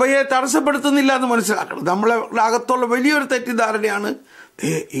കൃപയെ തടസ്സപ്പെടുത്തുന്നില്ല എന്ന് മനസ്സിലാക്കണം. നമ്മളെ അകത്തുള്ള വലിയൊരു തെറ്റിദ്ധാരണയാണ്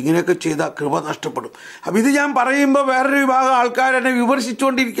ഇങ്ങനെയൊക്കെ ചെയ്താൽ കൃപ നഷ്ടപ്പെടും. അപ്പം ഇത് ഞാൻ പറയുമ്പോൾ വേറൊരു വിഭാഗം ആൾക്കാരെന്നെ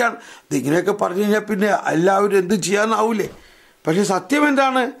വിമർശിച്ചുകൊണ്ടിരിക്കുകയാണ്, ഇതിങ്ങനെയൊക്കെ പറഞ്ഞു കഴിഞ്ഞാൽ പിന്നെ എല്ലാവരും എന്ത് ചെയ്യാമെന്നാവൂലേ? പക്ഷെ സത്യം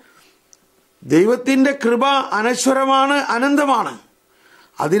എന്താണ്? ദൈവത്തിൻ്റെ കൃപ അനശ്വരമാണ്, അനന്തമാണ്.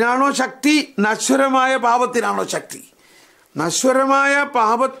 അതിനാണോ ശക്തി? നശ്വരമായ പാപത്തിനാണോ ശക്തി? നശ്വരമായ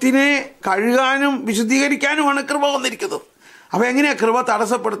പാപത്തിനെ കഴുകാനും വിശുദ്ധീകരിക്കാനുമാണ് കൃപ വന്നിരിക്കുന്നത്. അപ്പോൾ എങ്ങനെയാണ് കൃപ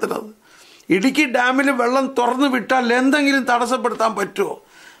തടസ്സപ്പെടുത്തുന്നത്? ഇടുക്കി ഡാമിൽ വെള്ളം തുറന്നു വിട്ടാൽ എന്തെങ്കിലും തടസ്സപ്പെടുത്താൻ പറ്റുമോ?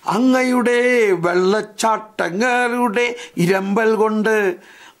 അങ്ങയുടെ വെള്ളച്ചാട്ടങ്ങളുടെ ഇരമ്പൽ കൊണ്ട്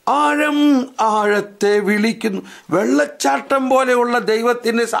ആഴം ആഴത്തെ വിളിക്കുന്നു. വെള്ളച്ചാട്ടം പോലെയുള്ള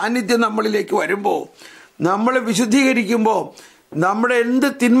ദൈവത്തിൻ്റെ സാന്നിധ്യം നമ്മളിലേക്ക് വരുമ്പോൾ, നമ്മളെ വിശുദ്ധീകരിക്കുമ്പോൾ, നമ്മുടെ എന്ത്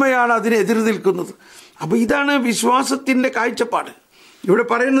തിന്മയാണ് അതിനെതിര് നിൽക്കുന്നത്. അപ്പോൾ ഇതാണ് വിശ്വാസത്തിൻ്റെ കാഴ്ചപ്പാട്. ഇവിടെ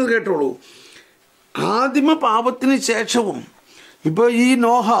പറയുന്നത് കേട്ടോളൂ. ആദിമ പാപത്തിന് ശേഷവും ഇപ്പോൾ ഈ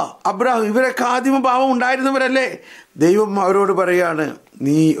നോഹ, അബ്രാഹാം, ഇവരൊക്കെ ആദിമ പാപം ഉണ്ടായിരുന്നവരല്ലേ? ദൈവം അവരോട് പറയാണ്,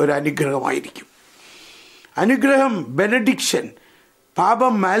 നീ ഒരു അനുഗ്രഹമായിരിക്കും. അനുഗ്രഹം ബെനഡിക്ഷൻ,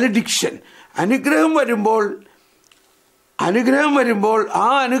 പാപം മാലഡിക്ഷൻ. അനുഗ്രഹം വരുമ്പോൾ ആ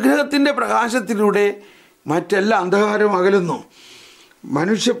അനുഗ്രഹത്തിൻ്റെ പ്രകാശത്തിലൂടെ മറ്റെല്ലാ അന്ധകാരവും അകലുന്നു.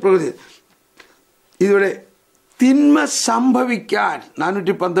 മനുഷ്യപ്രകൃതി ഇതിവിടെ തിന്മ സംഭവിക്കാൻ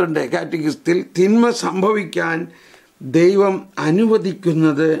 412 കാറ്റഗിസത്തിൽ തിന്മ സംഭവിക്കാൻ ദൈവം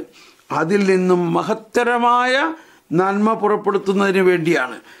അനുവദിക്കുന്നത് അതിൽ നിന്നും മഹത്തരമായ നന്മ പുറപ്പെടുത്തുന്നതിന്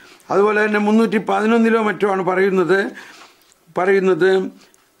വേണ്ടിയാണ്. അതുപോലെ തന്നെ 311 മറ്റോ ആണ് പറയുന്നത്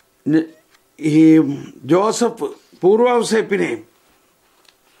ഈ ജോസഫ് പൂർവ്വൗസേപ്പിനെ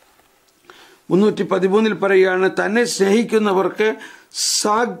 313 പറയുകയാണ്, തന്നെ സ്നേഹിക്കുന്നവർക്ക്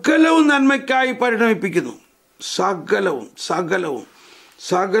സകലവും നന്മയ്ക്കായി പരിണമിപ്പിക്കുന്നു.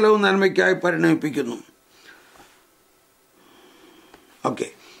 സകലവും നന്മയ്ക്കായി പരിണമിപ്പിക്കുന്നു. ഓക്കെ,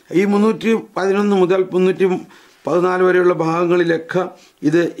 ഈ 311 മുതൽ 314 വരെയുള്ള ഭാഗങ്ങളിലൊക്കെ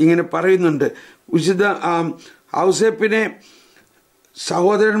ഇത് ഇങ്ങനെ പറയുന്നുണ്ട്. വിശുദ്ധ ഔസേപ്പിനെ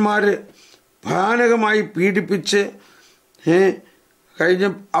സഹോദരന്മാർ ഭയാനകമായി പീഡിപ്പിച്ച് കഴിഞ്ഞ്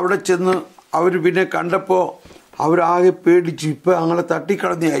അവിടെ ചെന്ന് അവർ പിന്നെ കണ്ടപ്പോൾ അവരാകെ പേടിച്ചു. ഇപ്പം ഞങ്ങളെ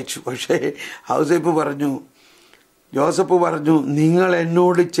തട്ടിക്കളഞ്ഞ് അയച്ചു. പക്ഷേ ജോസഫ് പറഞ്ഞു, നിങ്ങൾ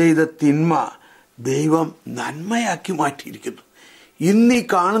എന്നോട് ചെയ്ത തിന്മ ദൈവം നന്മയാക്കി മാറ്റിയിരിക്കുന്നു. ഇന്നീ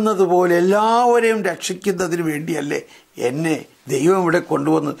കാണുന്നത് പോലെ എല്ലാവരെയും രക്ഷിക്കുന്നതിന് വേണ്ടിയല്ലേ എന്നെ ദൈവം ഇവിടെ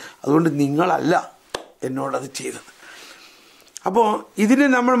കൊണ്ടുവന്നത്. അതുകൊണ്ട് നിങ്ങളല്ല എന്നോടത് ചെയ്തത്. അപ്പോൾ ഇതിനെ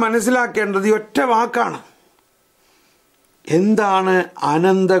നമ്മൾ മനസ്സിലാക്കേണ്ടത് ഈ ഒറ്റ വാക്കാണ്. എന്താണ്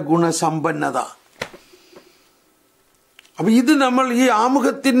അനന്ത ഗുണസമ്പന്നത? അപ്പം ഇത് നമ്മൾ ഈ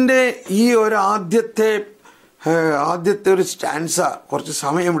ആമുഖത്തിൻ്റെ ഈ ഒരു ആദ്യത്തെ ഒരു സ്റ്റാൻസ കുറച്ച്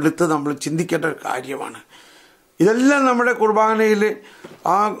സമയമെടുത്ത് നമ്മൾ ചിന്തിക്കേണ്ട ഒരു കാര്യമാണ്. ഇതെല്ലാം നമ്മുടെ കുർബാനയിൽ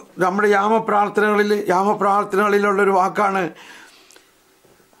നമ്മുടെ യാമപ്രാർത്ഥനകളിലുള്ളൊരു വാക്കാണ്.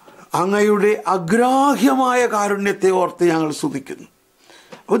 അങ്ങയുടെ അഗ്രാഹ്യമായ കാരുണ്യത്തെ ഓർത്ത് ഞങ്ങൾ സ്തുതിക്കുന്നു.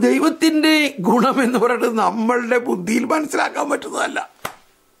 അപ്പോൾ ദൈവത്തിൻ്റെ ഗുണമെന്ന് പറയുന്നത് നമ്മളുടെ ബുദ്ധിയിൽ മനസ്സിലാക്കാൻ പറ്റുന്നതല്ല.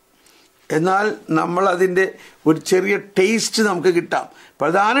 എന്നാൽ നമ്മളതിൻ്റെ ഒരു ചെറിയ ടേസ്റ്റ് നമുക്ക് കിട്ടാം.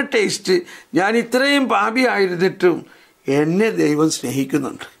 പ്രധാന ടേസ്റ്റ്, ഞാൻ ഇത്രയും പാപിയായിരുന്നിട്ടും എന്നെ ദൈവം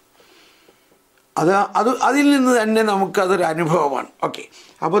സ്നേഹിക്കുന്നുണ്ട്. അതിൽ നിന്ന് തന്നെ നമുക്കതൊരു അനുഭവമാണ്. ഓക്കെ,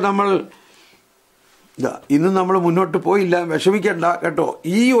 അപ്പോൾ ഇന്ന് നമ്മൾ മുന്നോട്ട് പോയില്ല, വിഷമിക്കണ്ട കേട്ടോ.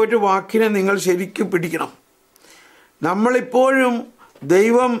 ഈ ഒരു വാക്കിനെ നിങ്ങൾ ശരിക്കും പിടിക്കണം. നമ്മളിപ്പോഴും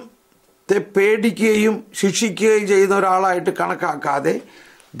ദൈവത്തെ പേടിക്കുകയും ശിക്ഷിക്കുകയും ചെയ്യുന്ന ഒരാളായിട്ട് കണക്കാക്കാതെ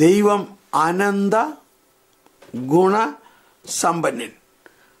ദൈവം അനന്ത ഗുണസമ്പന്നൻ.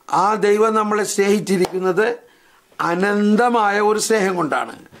 ആ ദൈവം നമ്മളെ സ്നേഹിച്ചിരിക്കുന്നത് അനന്തമായ ഒരു സ്നേഹം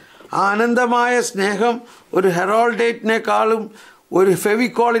കൊണ്ടാണ്. ആ അനന്തമായ സ്നേഹം ഒരു ഹെറോൾഡേറ്റിനേക്കാളും ഒരു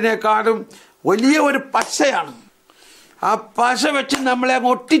ഫെവിക്കോളിനേക്കാളും വലിയ ഒരു പശയാണ്. ആ പശ വെച്ച് നമ്മളെ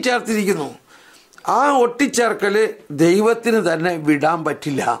അങ്ങ് ഒട്ടിച്ചേർത്തിരിക്കുന്നു. ആ ഒട്ടിച്ചേർക്കൽ ദൈവത്തിന് തന്നെ വിടാൻ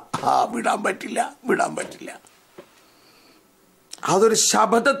പറ്റില്ല. അതൊരു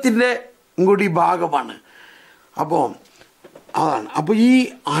ശബദത്തിൻ്റെ കൂടി ഭാഗമാണ്. അപ്പോൾ അതാണ്. അപ്പോൾ ഈ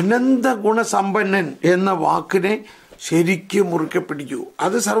അനന്ത ഗുണസമ്പന്നൻ എന്ന വാക്കിനെ ശരിക്കും മുറുക്കെ പിടിക്കൂ.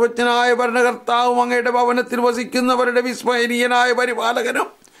 അത് സർവജ്ഞനായ ഭരണകർത്താവും അങ്ങയുടെ ഭവനത്തിൽ വസിക്കുന്നവരുടെ വിസ്മയനീയനായ പരിപാലകനും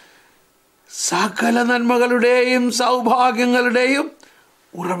സകല നന്മകളുടെയും സൗഭാഗ്യങ്ങളുടെയും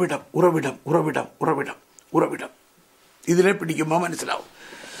ഉറവിടം. ഇതിനെ പിടിക്കുമ്പോൾ മനസ്സിലാവും.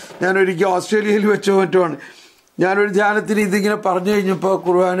 ഞാനൊരിക്കൽ ഓസ്ട്രേലിയയിൽ വെച്ചോ മറ്റുമാണ് ഞാനൊരു ധ്യാനത്തിന് ഇതിങ്ങനെ പറഞ്ഞു കഴിഞ്ഞപ്പോൾ,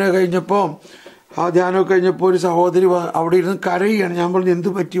 കുർബാന കഴിഞ്ഞപ്പോൾ, ആ ധ്യാനം കഴിഞ്ഞപ്പോൾ ഒരു സഹോദരി അവിടെ ഇരുന്ന് കരയുകയാണ്. ഞാൻ പറഞ്ഞു, എന്ത്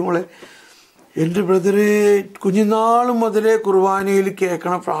പറ്റി മോളെ? എൻ്റെ ബ്രദറെ, കുഞ്ഞുനാൾ മുതലേ കുർബാനയിൽ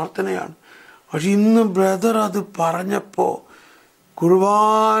കേൾക്കണ പ്രാർത്ഥനയാണ്. പക്ഷെ ഇന്ന് ബ്രദർ അത് പറഞ്ഞപ്പോൾ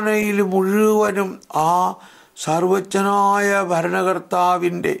കുർബാനയിൽ മുഴുവനും ആ സർവജ്ഞനായ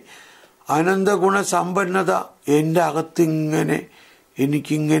ഭരണകർത്താവിൻ്റെ അനന്തഗുണസമ്പന്നത എൻ്റെ അകത്തിങ്ങനെ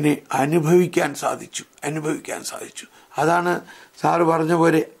എനിക്കിങ്ങനെ അനുഭവിക്കാൻ സാധിച്ചു. അതാണ് സാറ് പറഞ്ഞ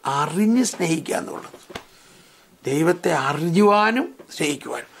പോലെ അറിഞ്ഞ് സ്നേഹിക്കുക എന്നുള്ളത്. ദൈവത്തെ അറിയുവാനും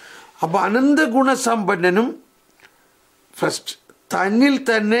സ്നേഹിക്കുവാനും. അപ്പോൾ അനന്തഗുണസമ്പന്നനും ഫസ്റ്റ് തന്നിൽ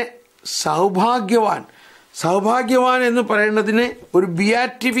തന്നെ സൗഭാഗ്യവാൻ. സൗഭാഗ്യവാൻ എന്ന് പറയുന്നതിന് ഒരു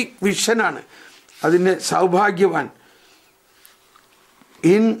ബിയാറ്റിഫിക് വിഷനാണ്. അതിന് സൗഭാഗ്യവാൻ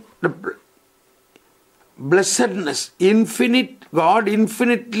in blessedness, infinite God,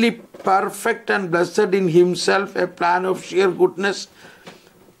 infinitely perfect and blessed in himself, a plan of sheer goodness,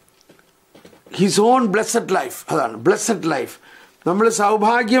 his own blessed life. അതാണ് blessed life. നമ്മൾ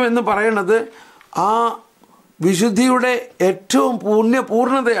സൗഭാഗ്യം എന്ന് പറയുന്നത് ആ വിശുദ്ധിയുടെ ഏറ്റവും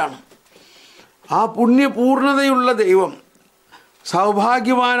പൂർണ്ണതയാണ്. ആ പുണ്യപൂർണതയുള്ള ദൈവം,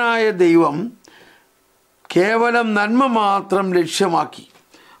 സൗഭാഗ്യവാനായ ദൈവം കേവലം നന്മ മാത്രം ലക്ഷ്യമാക്കി.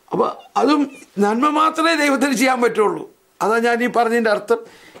 അപ്പോൾ അതും നന്മ മാത്രമേ ദൈവത്തിന് ചെയ്യാൻ പറ്റുള്ളൂ. അതാണ് ഞാൻ ഈ പറഞ്ഞതിൻ്റെ അർത്ഥം.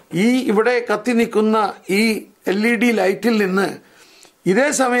 ഈ ഇവിടെ കത്തി നിൽക്കുന്ന ഈ LED ലൈറ്റിൽ നിന്ന് ഇതേ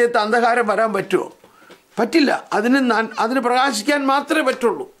സമയത്ത് അന്ധകാരം വരാൻ പറ്റുമോ? പറ്റില്ല. അതിന് പ്രകാശിക്കാൻ മാത്രമേ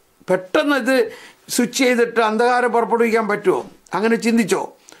പറ്റുള്ളൂ. പെട്ടെന്ന് ഇത് സ്വിച്ച് ചെയ്തിട്ട് അന്ധകാരം പുറപ്പെടുവിക്കാൻ പറ്റുമോ? അങ്ങനെ ചിന്തിച്ചോ?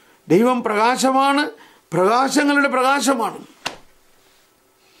 ദൈവം പ്രകാശമാണ്, പ്രകാശങ്ങളുടെ പ്രകാശമാണ്.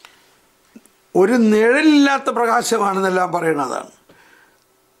 ഒരു നിഴലില്ലാത്ത പ്രകാശമാണെന്നെല്ലാം പറയുന്നതാണ്.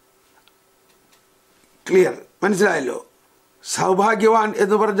 ക്ലിയർ? മനസ്സിലായല്ലോ? സൗഭാഗ്യവാൻ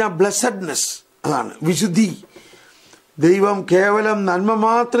എന്ന് പറഞ്ഞാൽ ബ്ലെസ്സഡ്നെസ്, അതാണ് വിശുദ്ധി. ദൈവം കേവലം നന്മ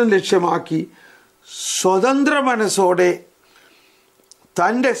മാത്രം ലക്ഷ്യമാക്കി സ്വതന്ത്ര മനസ്സോടെ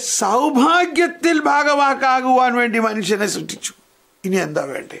തൻ്റെ സൗഭാഗ്യത്തിൽ ഭാഗവാക്കാകുവാൻ വേണ്ടി മനുഷ്യനെ സൃഷ്ടിച്ചു. ഇനി എന്താ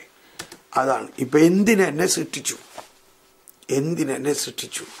വേണ്ടേ? അതാണ് ഇപ്പം എന്തിനെന്നെ സൃഷ്ടിച്ചു.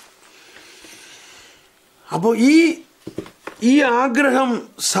 അപ്പോൾ ഈ ആഗ്രഹം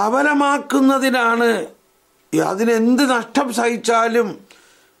സഫലമാക്കുന്നതിനാണ്, അതിനെന്ത് നഷ്ടം സഹിച്ചാലും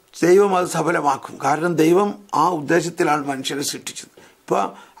ദൈവം അത് സഫലമാക്കും. കാരണം ദൈവം ആ ഉദ്ദേശത്തിലാണ് മനുഷ്യനെ സൃഷ്ടിച്ചത്. ഇപ്പോൾ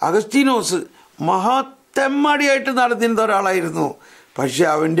അഗസ്റ്റീനോസ് മഹാത്തെമ്മാടിയായിട്ട് നടന്നിരുന്ന ഒരാളായിരുന്നു. പക്ഷെ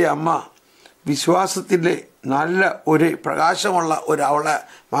അവൻ്റെ അമ്മ വിശ്വാസത്തിൻ്റെ നല്ല ഒരു പ്രകാശമുള്ള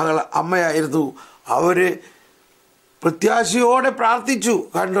മകളെ അമ്മയായിരുന്നു. അവർ പ്രത്യാശയോടെ പ്രാർത്ഥിച്ചു.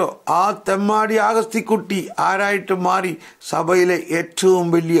 കണ്ടോ, ആ തെമ്മാടി ആഗസ്തിക്കുട്ടി ആരായിട്ട് മാറി? സഭയിലെ ഏറ്റവും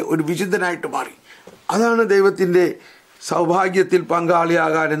വലിയ ഒരു വിശുദ്ധനായിട്ട് മാറി. അതാണ് ദൈവത്തിൻ്റെ സൗഭാഗ്യത്തിൽ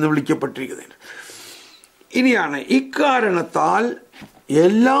പങ്കാളിയാകാൻ എന്ന് വിളിക്കപ്പെട്ടിരിക്കുന്നത്. ഇനിയാണ് ഇക്കാരണത്താൽ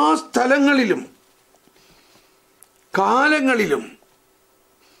എല്ലാ സ്ഥലങ്ങളിലും കാലങ്ങളിലും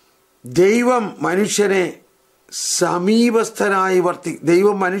ദൈവം മനുഷ്യന്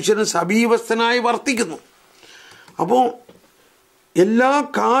സമീപസ്ഥനായി വർത്തിക്കുന്നു. അപ്പോൾ എല്ലാ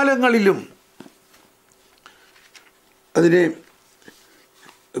കാലങ്ങളിലും അതിനെ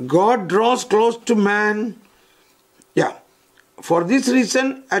God draws close to man. Yeah. For this reason,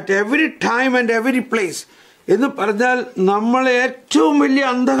 at every time and every place. എന്ന് പറഞ്ഞാൽ നമ്മൾ ഏറ്റവും വലിയ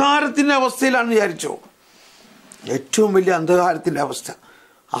അന്ധകാരത്തിൻ്റെ അവസ്ഥയിലാണെന്ന് വിചാരിച്ചോ? ഏറ്റവും വലിയ അന്ധകാരത്തിൻ്റെ അവസ്ഥ,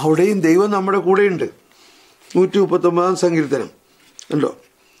 അവിടെയും ദൈവം നമ്മുടെ കൂടെയുണ്ട്. 139 സങ്കീർത്തനം ഉണ്ടോ?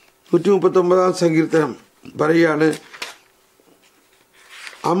 139 സങ്കീർത്തനം പറയുകയാണ്,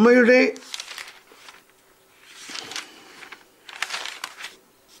 അമ്മയുടെ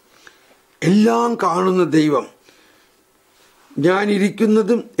എല്ലാം കാണുന്ന ദൈവം ഞാൻ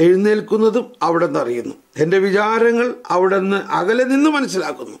ഇരിക്കുന്നതും എഴുന്നേൽക്കുന്നതും അവിടെ നിന്ന് അറിയുന്നു. എൻ്റെ വിചാരങ്ങൾ അവിടെ നിന്ന് അകലെ നിന്ന്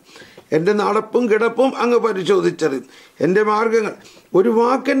മനസ്സിലാക്കുന്നു. എൻ്റെ നടപ്പും കിടപ്പും അങ്ങ് പരിശോധിച്ചറിയുന്നു. എൻ്റെ മാർഗങ്ങൾ ഒരു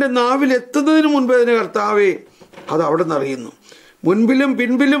വാക്കെൻ്റെ നാവിൽ എത്തുന്നതിന് മുൻപ് അതിന് കർത്താവേ അത് അവിടെ നിന്ന് അറിയുന്നു. മുൻപിലും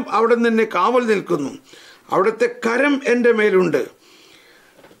പിൻപിലും അവിടെ നിന്ന് എന്നെ കാവൽ നിൽക്കുന്നു. അവിടുത്തെ കരം എൻ്റെ മേലുണ്ട്.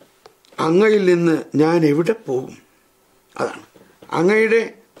 അങ്ങയിൽ നിന്ന് ഞാൻ എവിടെ പോകും? അതാണ്, അങ്ങയുടെ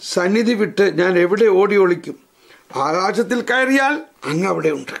സന്നിധി വിട്ട് ഞാൻ എവിടെ ഓടി ഒളിക്കും? ആകാശത്തിൽ കയറിയാൽ അങ്ങ് അവിടെ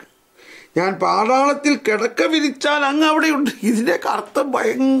ഉണ്ട്. ഞാൻ പാതാളത്തിൽ കിടക്ക വിരിച്ചാൽ അങ്ങ് അവിടെയുണ്ട്. ഇതിൻ്റെയൊക്കെ അർത്ഥം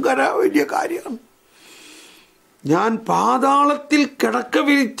ഭയങ്കര വലിയ കാര്യമാണ്. ഞാൻ പാതാളത്തിൽ കിടക്ക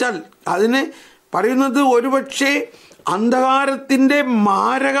വിരിച്ചാൽ, അതിന് പറയുന്നത് ഒരുപക്ഷെ അന്ധകാരത്തിൻ്റെ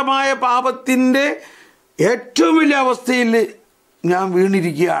മാരകമായ പാപത്തിൻ്റെ ഏറ്റവും വലിയ അവസ്ഥയിൽ ഞാൻ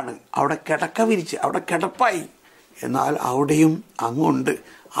വീണിരിക്കുകയാണ്. അവിടെ കിടക്ക വിരിച്ച്, അവിടെ കിടപ്പായി. എന്നാൽ അവിടെയും അങ്ങുണ്ട്.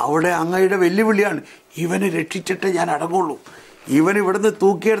 അവിടെ അങ്ങയുടെ വെല്ലുവിളിയാണ്, ഇവനെ രക്ഷിച്ചിട്ടേ ഞാൻ അടങ്ങുള്ളൂ, ഇവൻ ഇവിടുന്ന്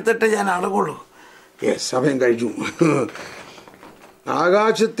തൂക്കിയെടുത്തിട്ടേ ഞാൻ അടങ്ങുള്ളൂ. സമയം കഴിഞ്ഞു.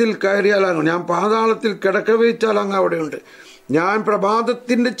 ആകാശത്തിൽ കയറിയാൽ അങ്ങ്, ഞാൻ പാതാളത്തിൽ കിടക്ക വിരിച്ചാൽ അങ്ങ് അവിടെയുണ്ട്. ഞാൻ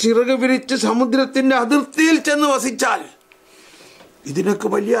പ്രഭാതത്തിൻ്റെ ചിറക് വിരിച്ച് സമുദ്രത്തിൻ്റെ അതിർത്തിയിൽ ചെന്ന് വസിച്ചാൽ, ഇതിനൊക്കെ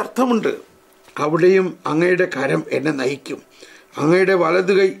വലിയ അർത്ഥമുണ്ട്. അവിടെയും അങ്ങയുടെ കരം എന്നെ നയിക്കും. അങ്ങയുടെ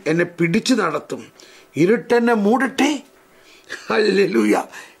വലതുകൈ എന്നെ പിടിച്ചു നടത്തും. ഇരുട്ടെന്നെ മൂടട്ടെ. ഹല്ലേലൂയ.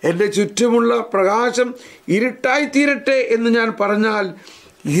 എൻ്റെ ചുറ്റുമുള്ള പ്രകാശം ഇരുട്ടായി തീരട്ടെ എന്ന് ഞാൻ പറഞ്ഞാൽ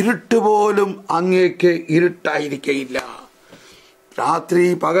ഇരുട്ട് പോലും അങ്ങേക്ക് ഇരുട്ടായിരിക്കയില്ല. രാത്രി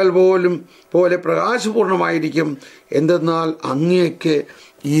പകൽ പോലെ പ്രകാശപൂർണമായിരിക്കും. എന്തെന്നാൽ അങ്ങേക്ക്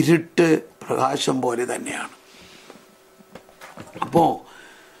ഇരുട്ട് പ്രകാശം പോലെ തന്നെയാണ്. അപ്പോൾ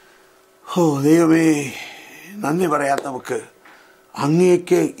ദൈവമേ നന്ദി പറയാൻ നമുക്ക്.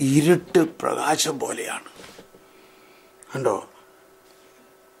 അങ്ങേക്ക് ഇരുട്ട് പ്രകാശം പോലെയാണ്. കണ്ടോ,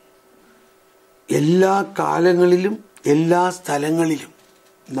 എല്ലാ കാലങ്ങളിലും എല്ലാ സ്ഥലങ്ങളിലും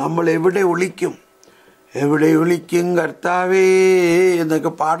നമ്മൾ എവിടെ ഒളിക്കും കർത്താവേ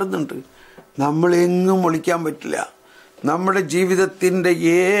എന്നൊക്കെ പാടുന്നുണ്ട്. നമ്മളെങ്ങും ഒളിക്കാൻ പറ്റില്ല. നമ്മുടെ ജീവിതത്തിൻ്റെ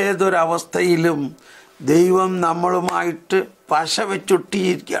ഏതൊരവസ്ഥയിലും ദൈവം നമ്മളുമായിട്ട് പശ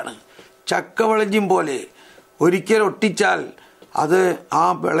വെച്ചൊട്ടിയിരിക്കുകയാണ്. ചക്ക വിളഞ്ഞിൻ പോലെ ഒരിക്കൽ ഒട്ടിച്ചാൽ അത് ആ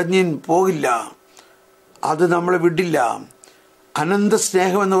വിളഞ്ഞിൻ പോകില്ല, അത് നമ്മളെ വിടില്ല. അനന്ത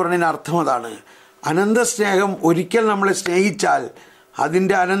സ്നേഹം എന്ന് പറഞ്ഞതിന് അർത്ഥം അതാണ്. അനന്ത സ്നേഹം ഒരിക്കൽ നമ്മളെ സ്നേഹിച്ചാൽ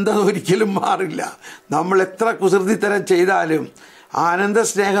അതിൻ്റെ അനന്തത ഒരിക്കലും മാറില്ല. നമ്മൾ എത്ര കുസൃതിത്തരം ചെയ്താലും ആ അനന്ത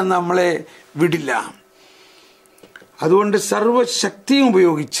സ്നേഹം നമ്മളെ വിടില്ല. അതുകൊണ്ട് സർവശക്തിയും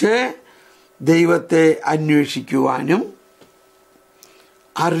ഉപയോഗിച്ച് ദൈവത്തെ അന്വേഷിക്കുവാനും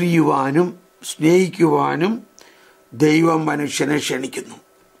അറിയുവാനും സ്നേഹിക്കുവാനും ദൈവം മനുഷ്യനെ ക്ഷണിക്കുന്നു.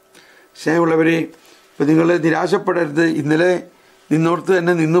 സ്നേഹമുള്ളവരെ, ഇപ്പം നിങ്ങൾ നിരാശപ്പെടരുത്. ഇന്നലെ നിന്നോർത്ത്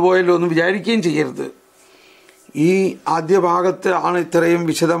തന്നെ നിന്നുപോയല്ലോ എന്ന് വിചാരിക്കുകയും ചെയ്യരുത്. ഈ ആദ്യ ഭാഗത്ത് ആണ് ഇത്രയും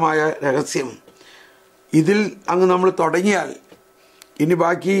വിശദമായ രഹസ്യം. ഇതിൽ അങ്ങ് നമ്മൾ തുടങ്ങിയാൽ ഇനി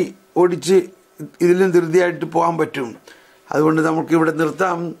ബാക്കി ഓടിച്ച് ഇതിലും ധൃതിയായിട്ട് പോകാൻ പറ്റും. അതുകൊണ്ട് നമുക്കിവിടെ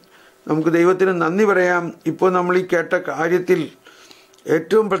നിർത്താം. നമുക്ക് ദൈവത്തിന് നന്ദി പറയാം. ഇപ്പോൾ നമ്മൾ ഈ കേട്ട കാര്യത്തിൽ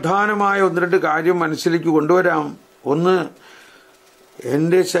ഏറ്റവും പ്രധാനമായ 1-2 കാര്യം മനസ്സിലേക്ക് കൊണ്ടുവരാം. ഒന്ന്,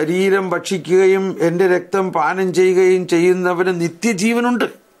 എൻ്റെ ശരീരം ഭക്ഷിക്കുകയും എൻ്റെ രക്തം പാനം ചെയ്യുകയും ചെയ്യുന്നവന് നിത്യജീവനുണ്ട്.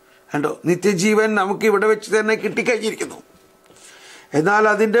 കണ്ടോ, നിത്യജീവൻ നമുക്ക് ഇവിടെ വെച്ച് തന്നെ കിട്ടിക്കഴിഞ്ഞിരിക്കുന്നു. എന്നാൽ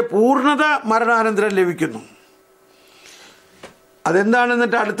അതിൻ്റെ പൂർണ്ണത മരണാനന്തരം ലഭിക്കുന്നു.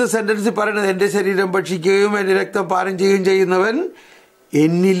 അതെന്താണെന്നിട്ട് അടുത്ത സെൻറ്റൻസിൽ പറയുന്നത്, എൻ്റെ ശരീരം ഭക്ഷിക്കുകയും എൻ്റെ രക്തം പാനം ചെയ്യുകയും ചെയ്യുന്നവൻ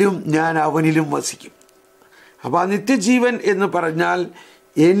എന്നിലും ഞാൻ അവനിലും വസിക്കും. അപ്പോൾ ആ നിത്യജീവൻ എന്ന് പറഞ്ഞാൽ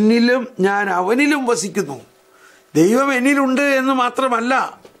എന്നിലും ഞാൻ അവനിലും വസിക്കുന്നു. ദൈവം എന്നിലുണ്ട് എന്ന് മാത്രമല്ല,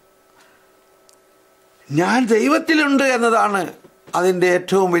 ഞാൻ ദൈവത്തിലുണ്ട് എന്നതാണ് അതിൻ്റെ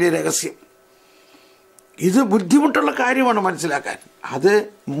ഏറ്റവും വലിയ രഹസ്യം. ഇത് ബുദ്ധിമുട്ടുള്ള കാര്യമാണ് മനസ്സിലാക്കാൻ. അത്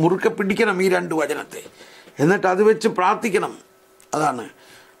മുറുക്കെ പിടിക്കണം ഈ 2 വചനത്തെ, എന്നിട്ട് അത് വെച്ച് പ്രാർത്ഥിക്കണം. അതാണ്.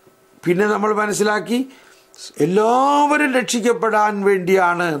 പിന്നെ നമ്മൾ മനസ്സിലാക്കി, എല്ലാവരും രക്ഷിക്കപ്പെടാൻ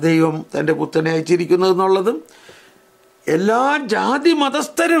വേണ്ടിയാണ് ദൈവം തൻ്റെ പുത്രനെ അയച്ചിരിക്കുന്നത് എന്നുള്ളതും, എല്ലാ ജാതി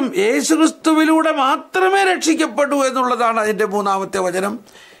മതസ്ഥരും യേശുക്രിസ്തുവിലൂടെ മാത്രമേ രക്ഷിക്കപ്പെടൂ എന്നുള്ളതാണ് അതിൻ്റെ 3-ാമത്തെ വചനം.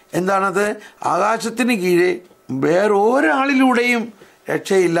 എന്താണത്? ആകാശത്തിന് കീഴെ വേറൊരാളിലൂടെയും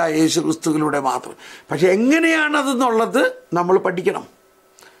രക്ഷയില്ല, യേശുക്രിസ്തുവിലൂടെ മാത്രം. പക്ഷെ എങ്ങനെയാണതെന്നുള്ളത് നമ്മൾ പഠിക്കണം.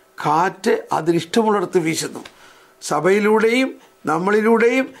 കാറ്റ് അതിനിഷ്ടമുള്ളിടത്ത് വീശുന്നു. സഭയിലൂടെയും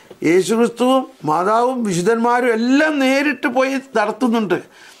നമ്മളിലൂടെയും യേശുക്രിസ്തുവും മാതാവും വിശുദ്ധന്മാരും എല്ലാം നേരിട്ട് പോയി നടത്തുന്നുണ്ട്.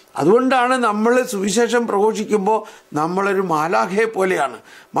 അതുകൊണ്ടാണ് നമ്മൾ സുവിശേഷം പ്രഘോഷിക്കുമ്പോൾ നമ്മളൊരു മാലാഖയെ പോലെയാണ്.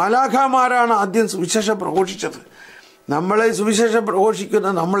 മാലാഖമാരാണ് ആദ്യം സുവിശേഷം പ്രഘോഷിച്ചത്. നമ്മളെ സുവിശേഷം പ്രഘോഷിക്കുന്ന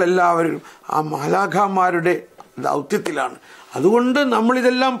നമ്മളെല്ലാവരും ആ മാലാഖമാരുടെ ദൗത്യത്തിലാണ്. അതുകൊണ്ട്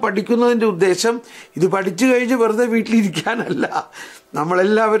നമ്മളിതെല്ലാം പഠിക്കുന്നതിൻ്റെ ഉദ്ദേശം ഇത് പഠിച്ചു കഴിഞ്ഞ് വെറുതെ വീട്ടിലിരിക്കാനല്ല,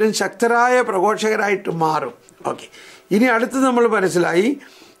 നമ്മളെല്ലാവരും ശക്തരായ പ്രഘോഷകരായിട്ട് മാറും. ഓക്കെ, ഇനി അടുത്ത് നമ്മൾ മനസ്സിലായി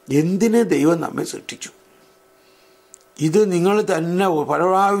എന്തിന് ദൈവം നമ്മെ സൃഷ്ടിച്ചു. ഇത് നിങ്ങൾ തന്നെ പല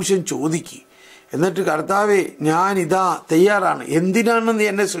പ്രാവശ്യം ചോദിക്കുക. എന്നിട്ട് കർത്താവേ ഞാനിതാ തയ്യാറാണ്, എന്തിനാണ് നീ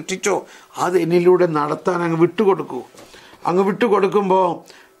എന്നെ സൃഷ്ടിച്ചോ അത് എന്നിലൂടെ നടത്താൻ അങ്ങ് വിട്ടുകൊടുക്കൂ. അങ്ങ് വിട്ടുകൊടുക്കുമ്പോൾ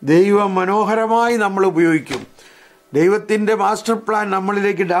ദൈവം മനോഹരമായി നമ്മൾ ഉപയോഗിക്കും. ദൈവത്തിൻ്റെ മാസ്റ്റർ പ്ലാൻ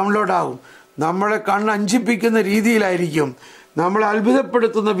നമ്മളിലേക്ക് ഡൗൺലോഡ് ആകും. നമ്മളെ കണ്ണഞ്ചിപ്പിക്കുന്ന രീതിയിലായിരിക്കും, നമ്മളെ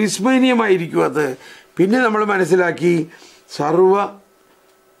അത്ഭുതപ്പെടുത്തുന്ന വിസ്മയനീയമായിരിക്കും അത്. പിന്നെ നമ്മൾ മനസ്സിലാക്കി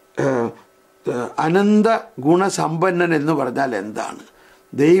അനന്ത ഗുണസമ്പന്നൻ എന്ന് പറഞ്ഞാൽ എന്താണ്?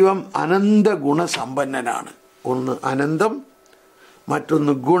 ദൈവം അനന്ത ഗുണസമ്പന്നനാണ്. ഒന്ന് അനന്തം,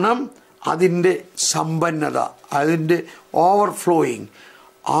 മറ്റൊന്ന് ഗുണം, അതിൻ്റെ സമ്പന്നത, അതിൻ്റെ ഓവർഫ്ലോയിങ്.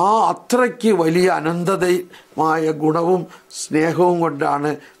 ആ അത്രയ്ക്ക് വലിയ അനന്തമായ ഗുണവും സ്നേഹവും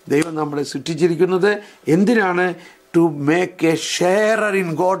കൊണ്ടാണ് ദൈവം നമ്മളെ സൃഷ്ടിച്ചിരിക്കുന്നത്. എന്തിനാണ്? To make a sharer in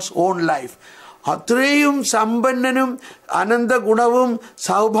God's own life. അത്രയും സമ്പന്നനും അനന്ത ഗുണവും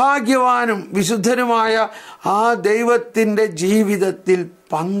സൗഭാഗ്യവാനും വിശുദ്ധനുമായ ആ ദൈവത്തിൻ്റെ ജീവിതത്തിൽ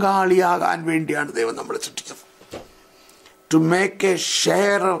പങ്കാളിയാകാൻ വേണ്ടിയാണ് ദൈവം നമ്മളെ സൃഷ്ടിച്ചത്. To make a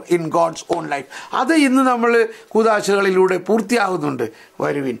sharer in God's own life. അത് ഇന്ന് നമ്മൾ കൂദാശകളിലൂടെ പൂർത്തിയാകുന്നുണ്ട്.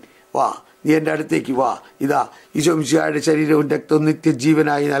 വരുവിൻ, വാ, നീ എൻ്റെ അടുത്തേക്ക് വാ, ഇതാ ഈശോ മിശിഹായുടെ ശരീരവും രക്തവും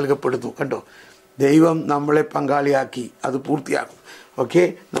നിത്യജീവനായി നൽകപ്പെടുന്നു. കണ്ടോ, ദൈവം നമ്മളെ പങ്കാളിയാക്കി അത് പൂർത്തിയാക്കും. ഓക്കെ,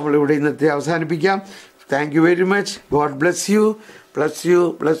 നമ്മളിവിടെ ഇന്നത്തെ അവസാനിപ്പിക്കാം. Thank you very much. God bless you, bless you,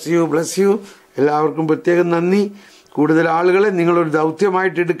 bless you, bless you. എല്ലാവർക്കും പ്രത്യേകം നന്ദി. കൂടുതൽ ആളുകളെ നിങ്ങളൊരു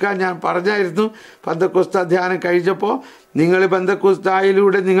ദൗത്യമായിട്ട് എടുക്കാൻ ഞാൻ പറഞ്ഞായിരുന്നു. പെന്തക്കോസ്ത ധ്യാനം കഴിഞ്ഞപ്പോൾ നിങ്ങൾ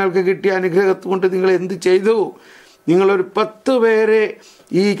പെന്തക്കോസ്തായിലൂടെ നിങ്ങൾക്ക് കിട്ടിയ അനുഗ്രഹം കൊണ്ട് നിങ്ങൾ എന്ത് ചെയ്തു? നിങ്ങളൊരു 10 പേരെ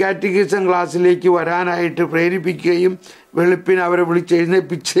ഈ കാറ്റഗിസം ക്ലാസ്സിലേക്ക് വരാനായിട്ട് പ്രേരിപ്പിക്കുകയും വെളുപ്പിന് അവരെ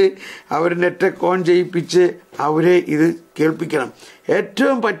വിളിച്ചെഴുന്നേൽപ്പിച്ച് അവർ നെറ്റൊക്കെ ഓൺ ചെയ്യിപ്പിച്ച് അവരെ ഇത് കേൾപ്പിക്കണം.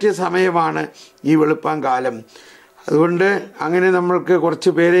 ഏറ്റവും പറ്റിയ സമയമാണ് ഈ വെളുപ്പാങ്കാലം. അതുകൊണ്ട് അങ്ങനെ നമ്മൾക്ക് കുറച്ച്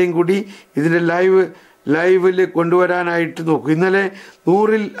പേരെയും കൂടി ഇതിൻ്റെ ലൈവിൽ കൊണ്ടുവരാനായിട്ട് നോക്കും. ഇന്നലെ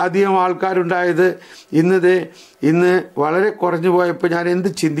 100-ൽ അധികം ആൾക്കാരുണ്ടായത് ഇന്ന് വളരെ കുറഞ്ഞു പോയപ്പോൾ ഞാൻ എന്ത്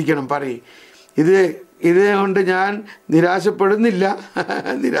ചിന്തിക്കണം പറയും. ഇത് കൊണ്ട് ഞാൻ നിരാശപ്പെടുന്നില്ല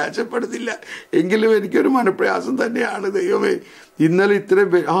എങ്കിലും എനിക്കൊരു മനപ്രയാസം തന്നെയാണ്. ദൈവമേ, ഇന്നലെ ഇത്രയും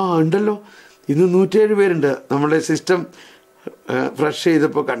പേര് ഉണ്ടല്ലോ. ഇന്ന് 107 പേരുണ്ട്. നമ്മുടെ സിസ്റ്റം ഫ്രഷ്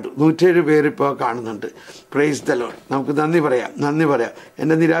ചെയ്തപ്പോൾ കണ്ടു 107 പേരിപ്പോൾ കാണുന്നുണ്ട്. Praise the lord. നമുക്ക് നന്ദി പറയാം.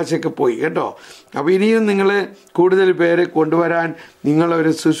 എൻ്റെ നിരാശയൊക്കെ പോയി കേട്ടോ. അപ്പോൾ ഇനിയും നിങ്ങൾ കൂടുതൽ പേരെ കൊണ്ടുവരാൻ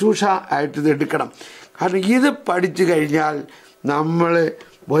നിങ്ങളൊരു ശുശ്രൂഷ ആയിട്ട് ഇത് എടുക്കണം. കാരണം ഇത് പഠിച്ചു കഴിഞ്ഞാൽ നമ്മൾ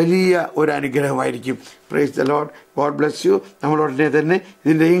വലിയ ഒരു അനുഗ്രഹമായിരിക്കും. Praise the lord. God bless you. നമ്മൾ ഉടനെ തന്നെ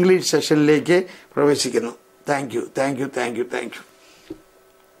ഇതിൻ്റെ ഇംഗ്ലീഷ് സെഷനിലേക്ക് പ്രവേശിക്കുന്നു. Thank U.